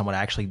 like someone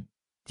actually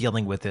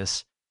dealing with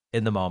this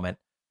in the moment.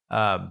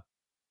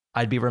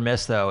 I'd be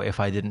remiss though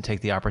if I didn't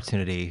take the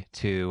opportunity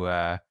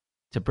to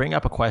bring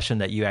up a question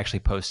that you actually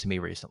posed to me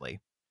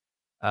recently.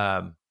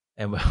 And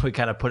we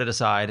kind of put it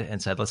aside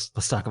and said, let's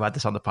talk about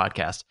this on the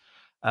podcast.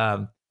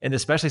 And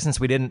especially since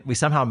we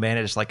somehow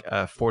managed like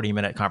a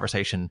 40-minute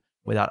conversation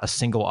without a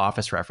single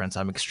Office reference,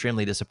 I'm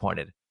extremely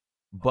disappointed.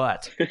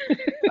 But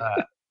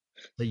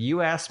so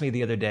you asked me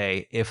the other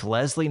day, if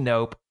Leslie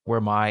Knope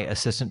were my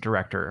assistant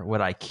director,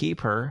 would I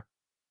keep her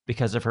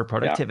because of her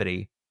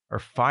productivity or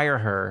fire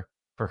her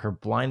for her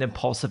blind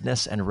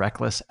impulsiveness and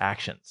reckless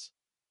actions?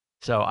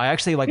 So I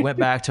actually went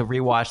back to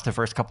rewatch the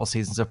first couple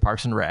seasons of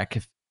Parks and Rec.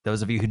 If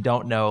those of you who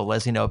don't know,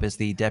 Leslie Knope is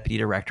the deputy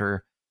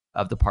director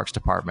of the Parks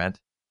Department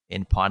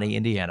in Pawnee,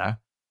 Indiana,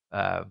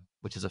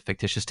 which is a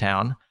fictitious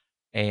town.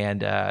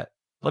 And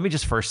let me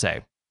just first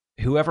say,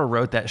 whoever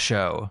wrote that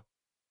show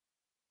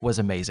was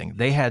amazing.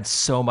 They had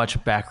so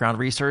much background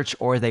research,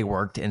 or they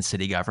worked in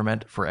city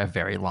government for a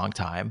very long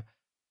time.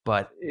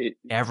 But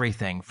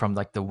everything from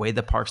the way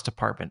the Parks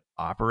Department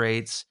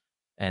operates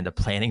and the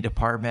planning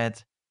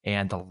department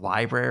and the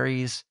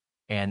libraries,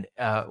 and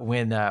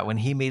when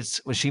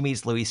she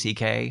meets Louis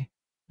C.K.,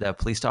 the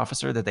police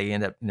officer that they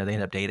end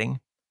up dating.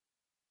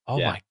 Oh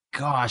my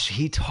gosh,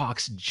 he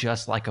talks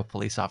just like a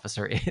police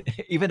officer,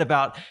 even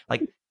about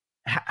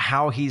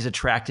how he's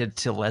attracted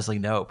to Leslie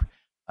Knope.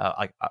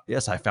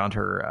 Yes, I found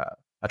her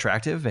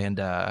attractive, and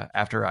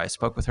after I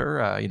spoke with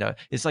her,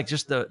 it's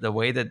just the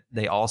way that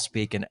they all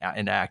speak and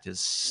act is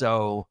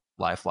so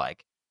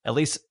lifelike, at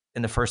least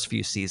in the first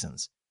few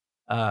seasons.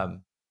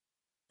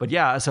 But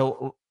yeah,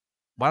 so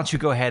why don't you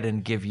go ahead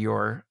and give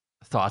your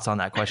thoughts on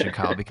that question,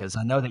 Kyle? Because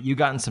I know that you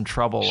got in some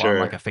trouble on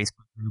a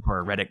Facebook group or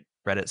a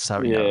Reddit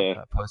sub,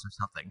 post or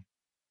something.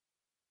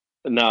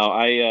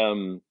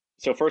 No,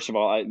 so first of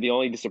all, the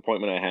only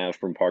disappointment I have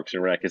from Parks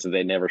and Rec is that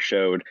they never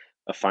showed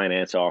a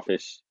finance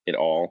office at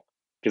all,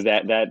 because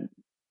that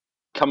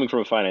coming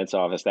from a finance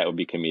office, that would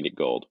be comedic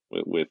gold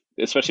with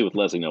especially with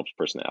Leslie Knope's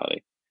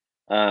personality.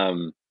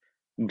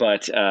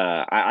 But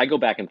I go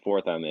back and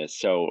forth on this.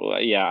 So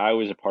yeah, I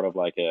was a part of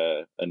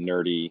a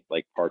nerdy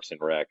Parks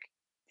and Rec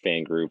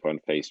fan group on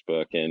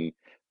Facebook, and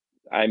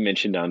I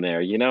mentioned on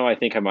there, I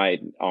think I might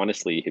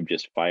honestly have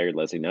just fired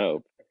Leslie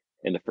Knope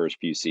in the first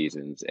few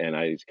seasons, and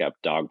I just got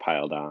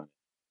dogpiled on.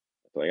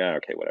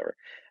 Okay, whatever.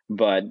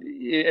 But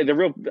the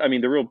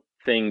real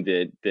thing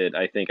that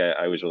I think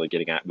I was really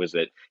getting at was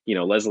that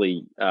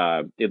Leslie,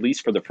 at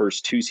least for the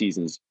first two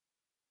seasons,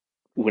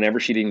 whenever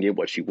she didn't get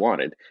what she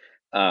wanted,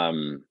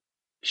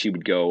 she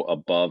would go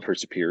above her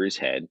superior's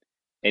head,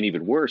 and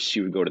even worse,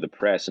 she would go to the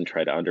press and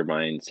try to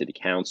undermine city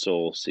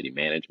council, city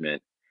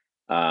management,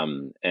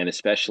 and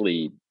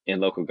especially in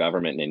local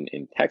government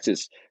in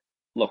Texas,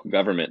 local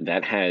government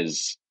that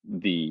has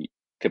the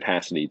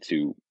capacity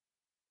to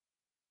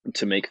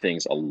make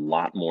things a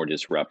lot more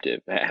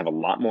disruptive, have a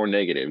lot more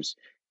negatives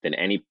than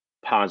any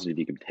positive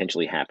you could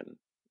potentially happen,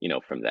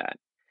 from that.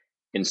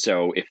 And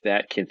so if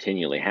that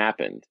continually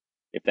happened,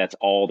 if that's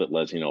all that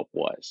Leslie Knope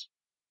was,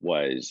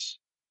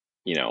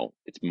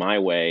 it's my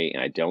way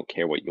and I don't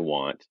care what you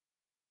want,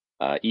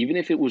 even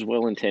if it was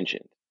well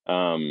intentioned,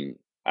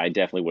 I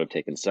definitely would have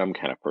taken some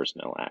kind of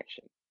personnel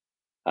action.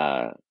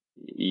 Uh,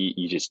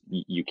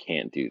 you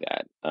can't do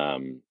that.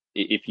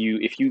 If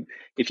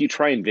you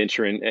try and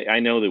venture in, I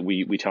know that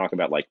we talk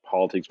about like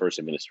politics versus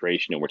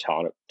administration, and we're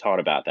taught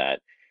about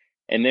that,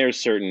 and there's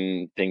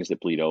certain things that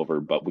bleed over.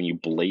 But when you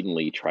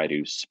blatantly try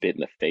to spit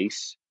in the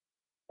face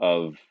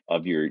of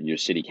your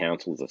city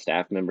council as a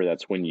staff member,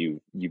 that's when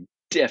you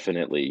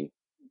definitely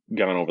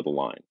gone over the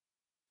line.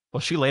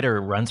 Well, she later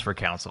runs for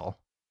council.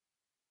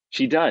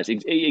 She does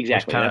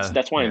exactly.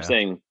 That's why I'm yeah.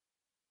 saying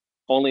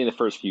only in the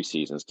first few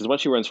seasons, because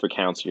once she runs for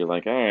council, you're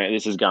like, all right,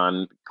 this has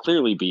gone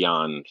clearly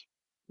beyond,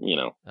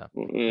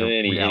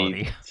 any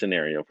reality.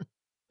 scenario.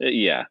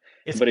 Yeah,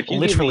 It's but if you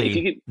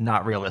literally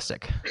not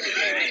realistic.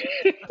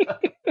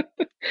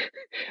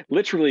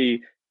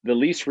 Literally the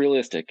least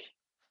realistic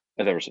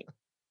I've ever seen.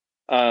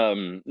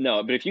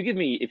 No, but if you give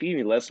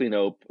me Leslie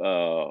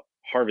Knope,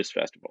 Harvest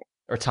Festival,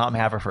 or Tom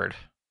Haverford,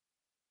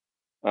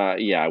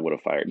 yeah, I would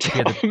have fired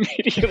Tom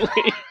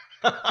immediately.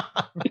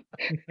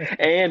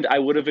 And I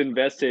would have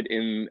invested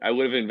in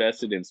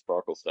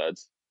Sparkle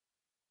Studs.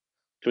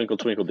 Twinkle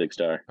Twinkle Big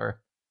Star.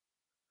 Or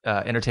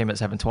Entertainment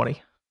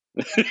 720.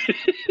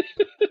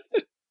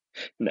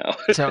 No.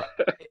 So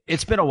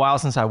it's been a while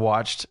since I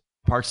watched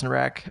Parks and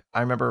Rec.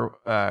 I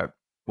remember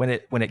when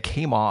it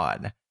came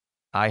on,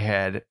 I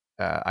had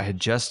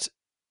just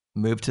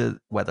moved to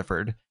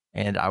Weatherford,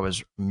 and I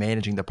was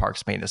managing the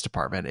parks maintenance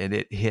department, and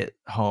it hit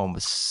home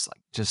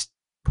just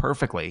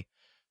perfectly.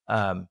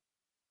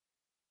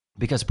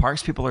 Because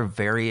parks people are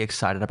very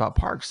excited about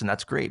parks, and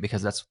that's great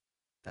because that's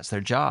their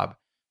job.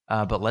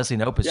 But Leslie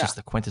Knope is just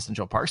the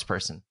quintessential parks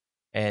person,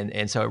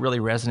 and so it really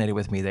resonated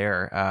with me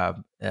there.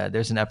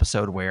 There's an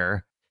episode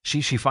where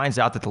she finds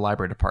out that the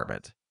library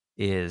department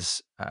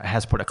has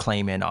put a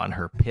claim in on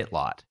her pit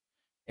lot,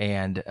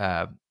 and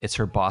it's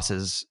her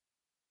boss's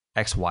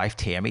ex-wife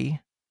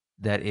Tammy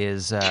that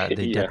is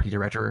the deputy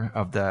director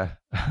of the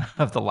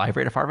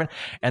library department.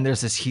 And there's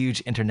this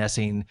huge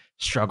internecine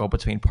struggle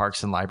between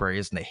parks and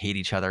libraries, and they hate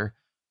each other,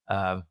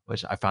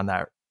 which I found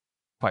that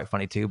quite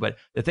funny too. But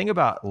the thing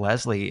about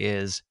Leslie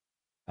is,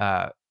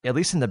 at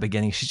least in the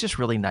beginning, she's just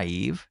really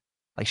naive.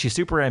 Like, she's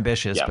super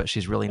ambitious, but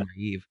she's really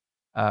naive.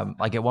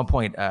 Like at one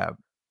point,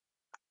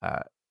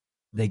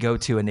 they go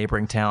to a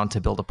neighboring town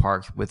to build a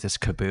park with this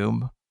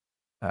Kaboom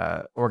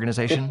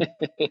organization,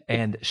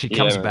 and she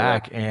comes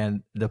back,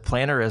 and the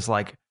planner is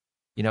like,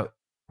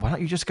 why don't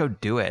you just go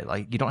do it?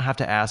 Like, you don't have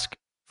to ask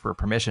for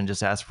permission,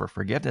 just ask for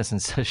forgiveness. And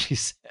so she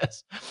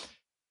says,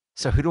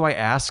 so who do I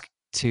ask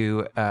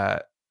to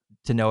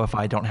know if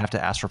I don't have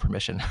to ask for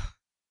permission?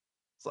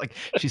 It's like,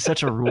 she's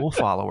such a rule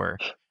follower,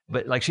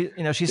 but like she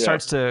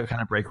starts to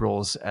kind of break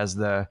rules as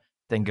the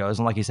thing goes.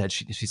 And like you said,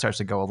 she starts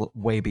to go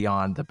way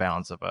beyond the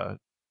bounds of a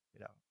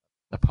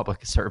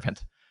public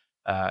servant.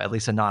 At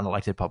least a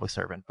non-elected public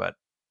servant. But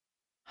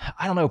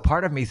I don't know.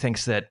 Part of me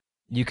thinks that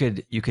you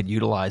could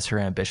utilize her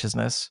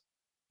ambitiousness,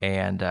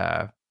 and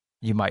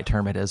you might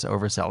term it as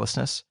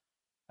overzealousness.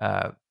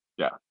 I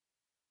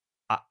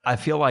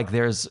feel like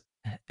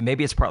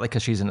maybe it's partly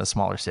because she's in a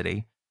smaller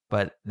city,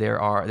 but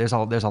there's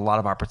a lot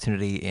of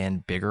opportunity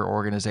in bigger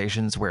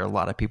organizations where a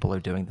lot of people are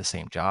doing the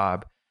same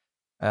job,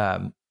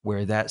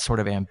 where that sort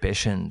of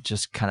ambition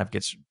just kind of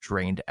gets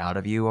drained out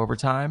of you over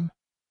time.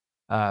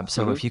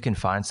 So if you can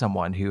find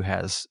someone who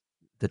has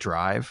the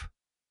drive,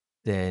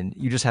 then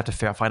you just have to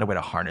find a way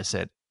to harness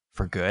it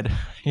for good,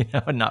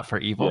 not for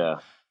evil.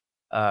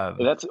 Yeah.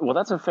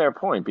 That's a fair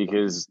point,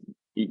 because,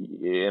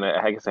 and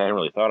I guess I hadn't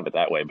really thought of it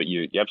that way, but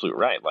you're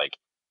absolutely right. Like,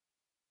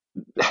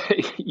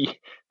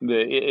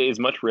 as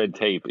much red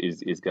tape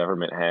as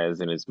government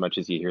has, and as much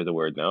as you hear the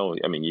word no,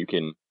 I mean, you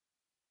can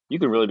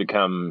really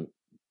become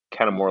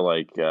kind of more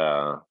like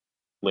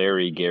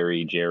Larry,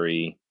 Gary,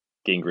 Jerry,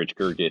 Gingrich,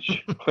 Gergich,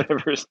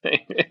 whatever his name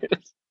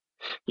is,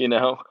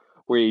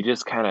 where you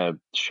just kind of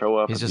show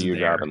up and do your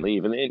job and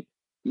leave. And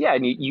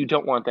and you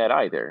don't want that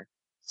either.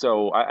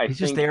 So I he's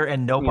think, just there,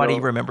 and nobody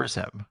remembers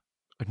him.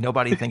 Like,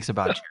 nobody thinks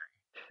about Jerry.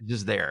 He's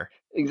just there.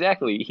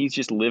 Exactly. He's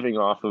just living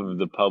off of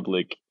the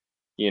public,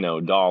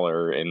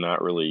 dollar, and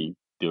not really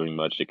doing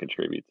much to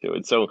contribute to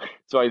it. So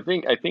I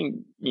think,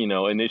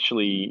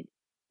 initially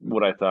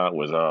what I thought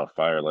was,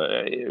 fire,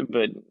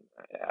 but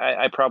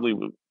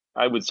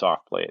I would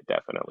soft play it,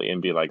 definitely,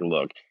 and be like,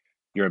 look,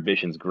 your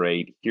ambition's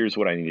great. Here's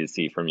what I need to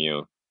see from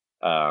you.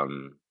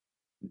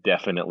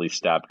 Definitely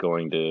stop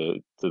going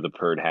to the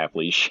Perd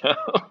Hapley show,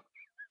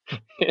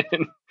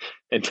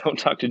 and don't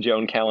talk to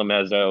Joan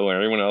Calamezzo or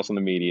everyone else in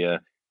the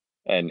media.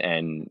 And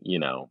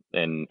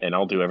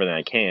I'll do everything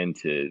I can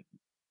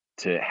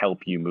to help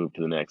you move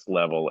to the next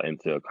level and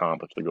to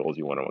accomplish the goals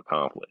you want to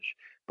accomplish.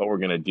 But we're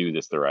going to do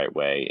this the right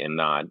way and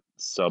not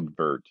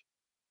subvert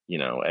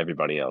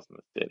everybody else in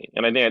the city.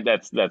 And I think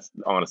that's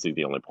honestly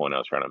the only point I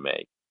was trying to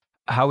make.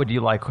 How would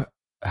you like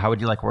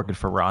working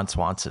for Ron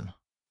Swanson?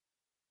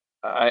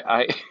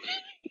 I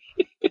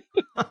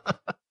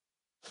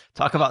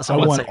talk about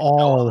someone. I want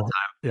all the time.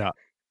 Yeah,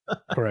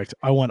 correct.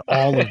 I want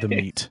all of the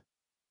meat.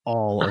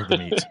 All of the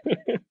meat.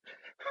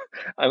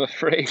 I'm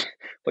afraid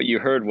what you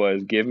heard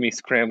was give me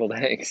scrambled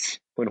eggs.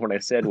 When what I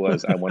said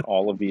was I want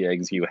all of the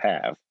eggs you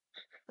have.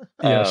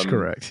 Yes,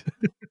 correct.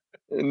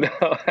 No,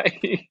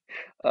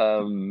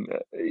 from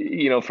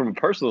a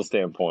personal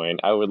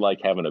standpoint, I would like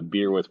having a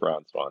beer with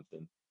Ron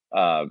Swanson.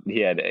 He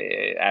had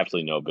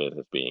absolutely no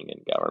business being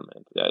in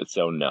government.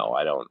 So no,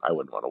 I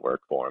wouldn't want to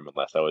work for him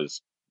unless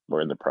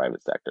we're in the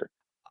private sector.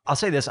 I'll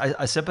say this: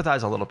 I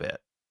sympathize a little bit.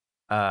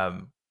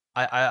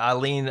 I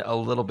lean a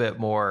little bit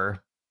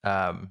more.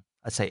 I'd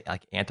say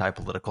like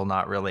anti-political,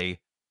 not really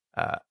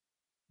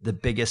the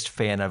biggest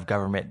fan of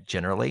government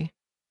generally.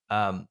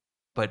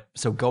 But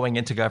so going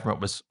into government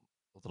was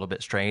a little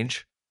bit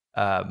strange.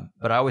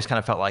 But I always kind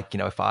of felt like,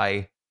 if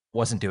I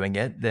wasn't doing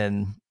it,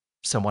 then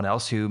someone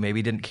else who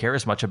maybe didn't care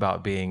as much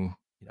about being,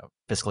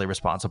 fiscally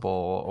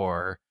responsible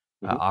or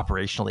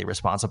operationally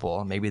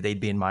responsible, maybe they'd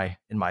be in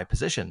my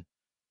position.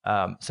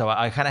 So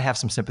I kind of have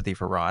some sympathy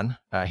for Ron.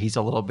 He's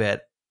a little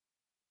bit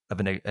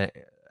of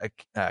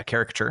a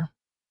caricature,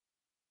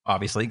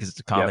 obviously, because it's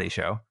a comedy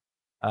show.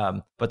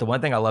 But the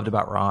one thing I loved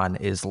about Ron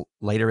is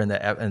later in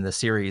the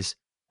series,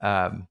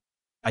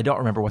 I don't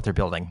remember what they're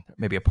building,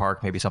 maybe a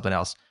park, maybe something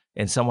else.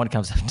 And someone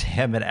comes up to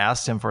him and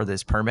asks him for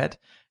this permit,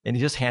 and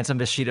he just hands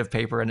him a sheet of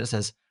paper and it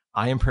says,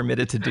 "I am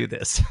permitted to do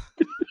this."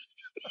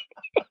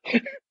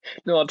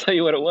 No, I'll tell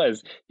you what it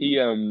was. He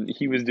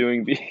was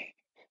doing this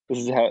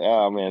is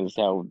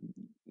how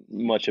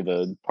much of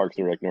a Parks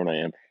and Rec nerd I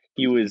am.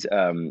 He was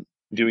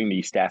doing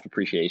the staff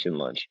appreciation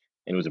lunch,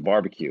 and it was a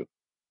barbecue,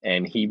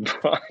 and he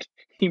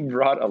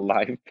brought a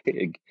live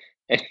pig,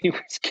 and he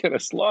was gonna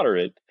slaughter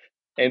it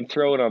and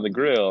throw it on the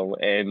grill,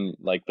 and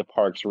like the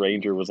parks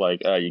ranger was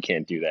like, "Oh, you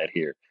can't do that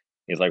here."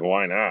 He's like,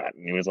 "Why not?"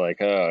 And he was like,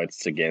 "Oh,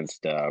 it's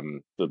against at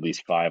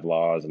least 5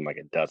 laws and like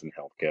a dozen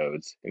health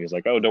codes." And he's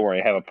like, "Oh, don't worry,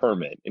 I have a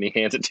permit." And he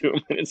hands it to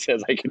him, and it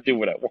says, "I can do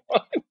what I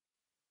want."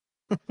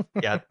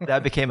 Yeah,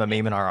 that became a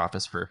meme in our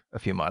office for a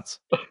few months.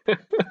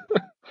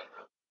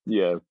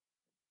 Yeah,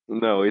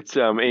 no, it's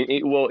and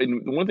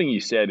one thing you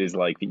said is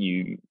like that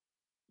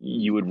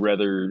you would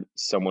rather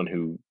someone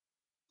who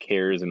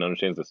cares and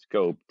understands the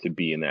scope to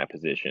be in that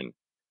position.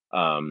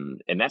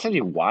 And that's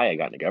actually why I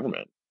got into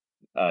government.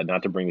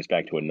 Not to bring this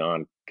back to a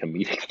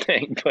non-comedic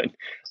thing, but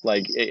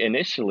like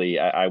initially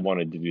I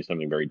wanted to do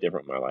something very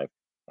different in my life.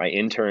 I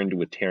interned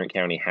with Tarrant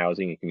County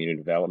Housing and Community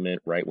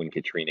Development right when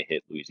Katrina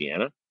hit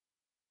Louisiana.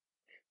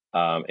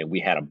 And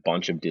we had a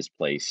bunch of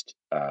displaced,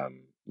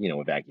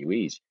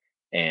 evacuees.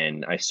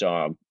 And I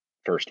saw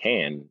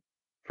firsthand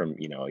from,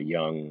 a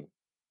young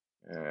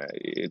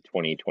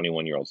 20,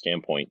 21-year-old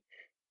standpoint,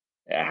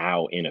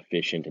 how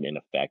inefficient and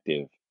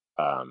ineffective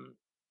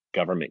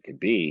government could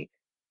be.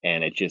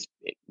 And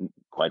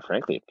quite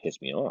frankly, it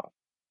pissed me off.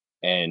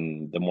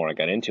 And the more I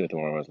got into it, the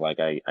more I was like,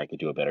 I could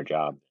do a better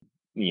job.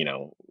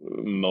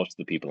 Most of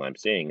the people I'm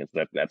seeing,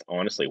 that's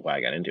honestly why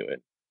I got into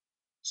it.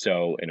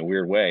 So in a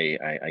weird way,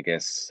 I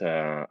guess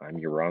I'm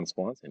your Ron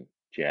Swanson,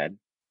 Jad.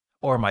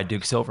 Or my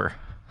Duke Silver.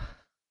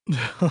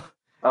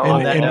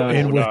 On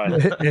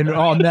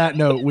that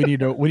note, we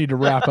need to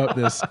wrap up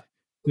this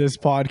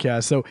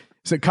podcast.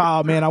 So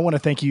Kyle, man, I want to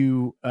thank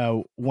you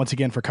once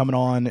again for coming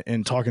on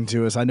and talking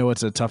to us. I know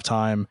it's a tough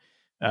time.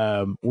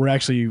 We're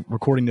actually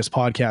recording this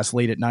podcast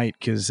late at night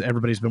because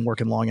everybody's been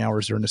working long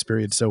hours during this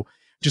period. So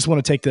just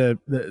want to take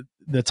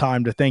the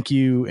time to thank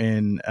you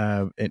and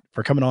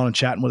for coming on and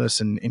chatting with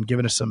us and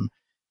giving us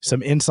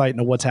some insight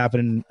into what's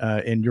happening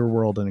in your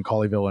world and in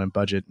Colleyville and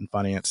budget and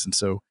finance. And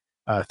so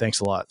thanks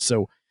a lot.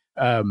 So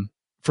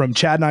from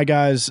Chad and I,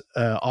 guys,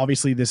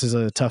 obviously this is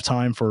a tough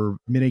time for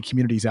many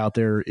communities out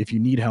there. If you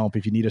need help,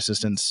 if you need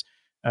assistance,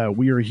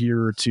 we are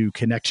here to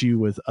connect you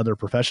with other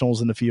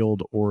professionals in the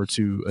field or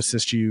to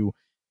assist you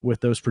with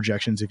those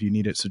projections if you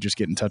need it. So just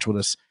get in touch with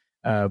us.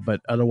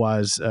 But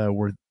otherwise,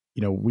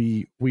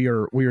 we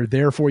are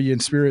there for you in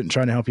spirit and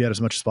trying to help you out as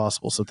much as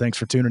possible. So thanks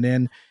for tuning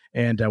in,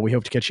 and we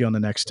hope to catch you on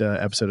the next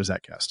episode of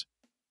Zatcast.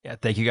 Yeah,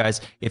 thank you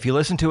guys. If you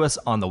listen to us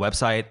on the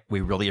website,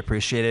 we really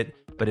appreciate it,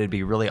 but it'd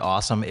be really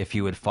awesome if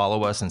you would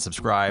follow us and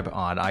subscribe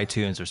on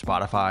iTunes or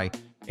Spotify.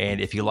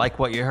 And if you like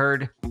what you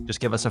heard, just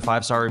give us a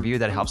 5-star review.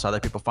 That helps other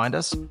people find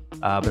us.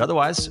 But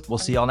otherwise, we'll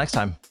see y'all next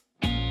time.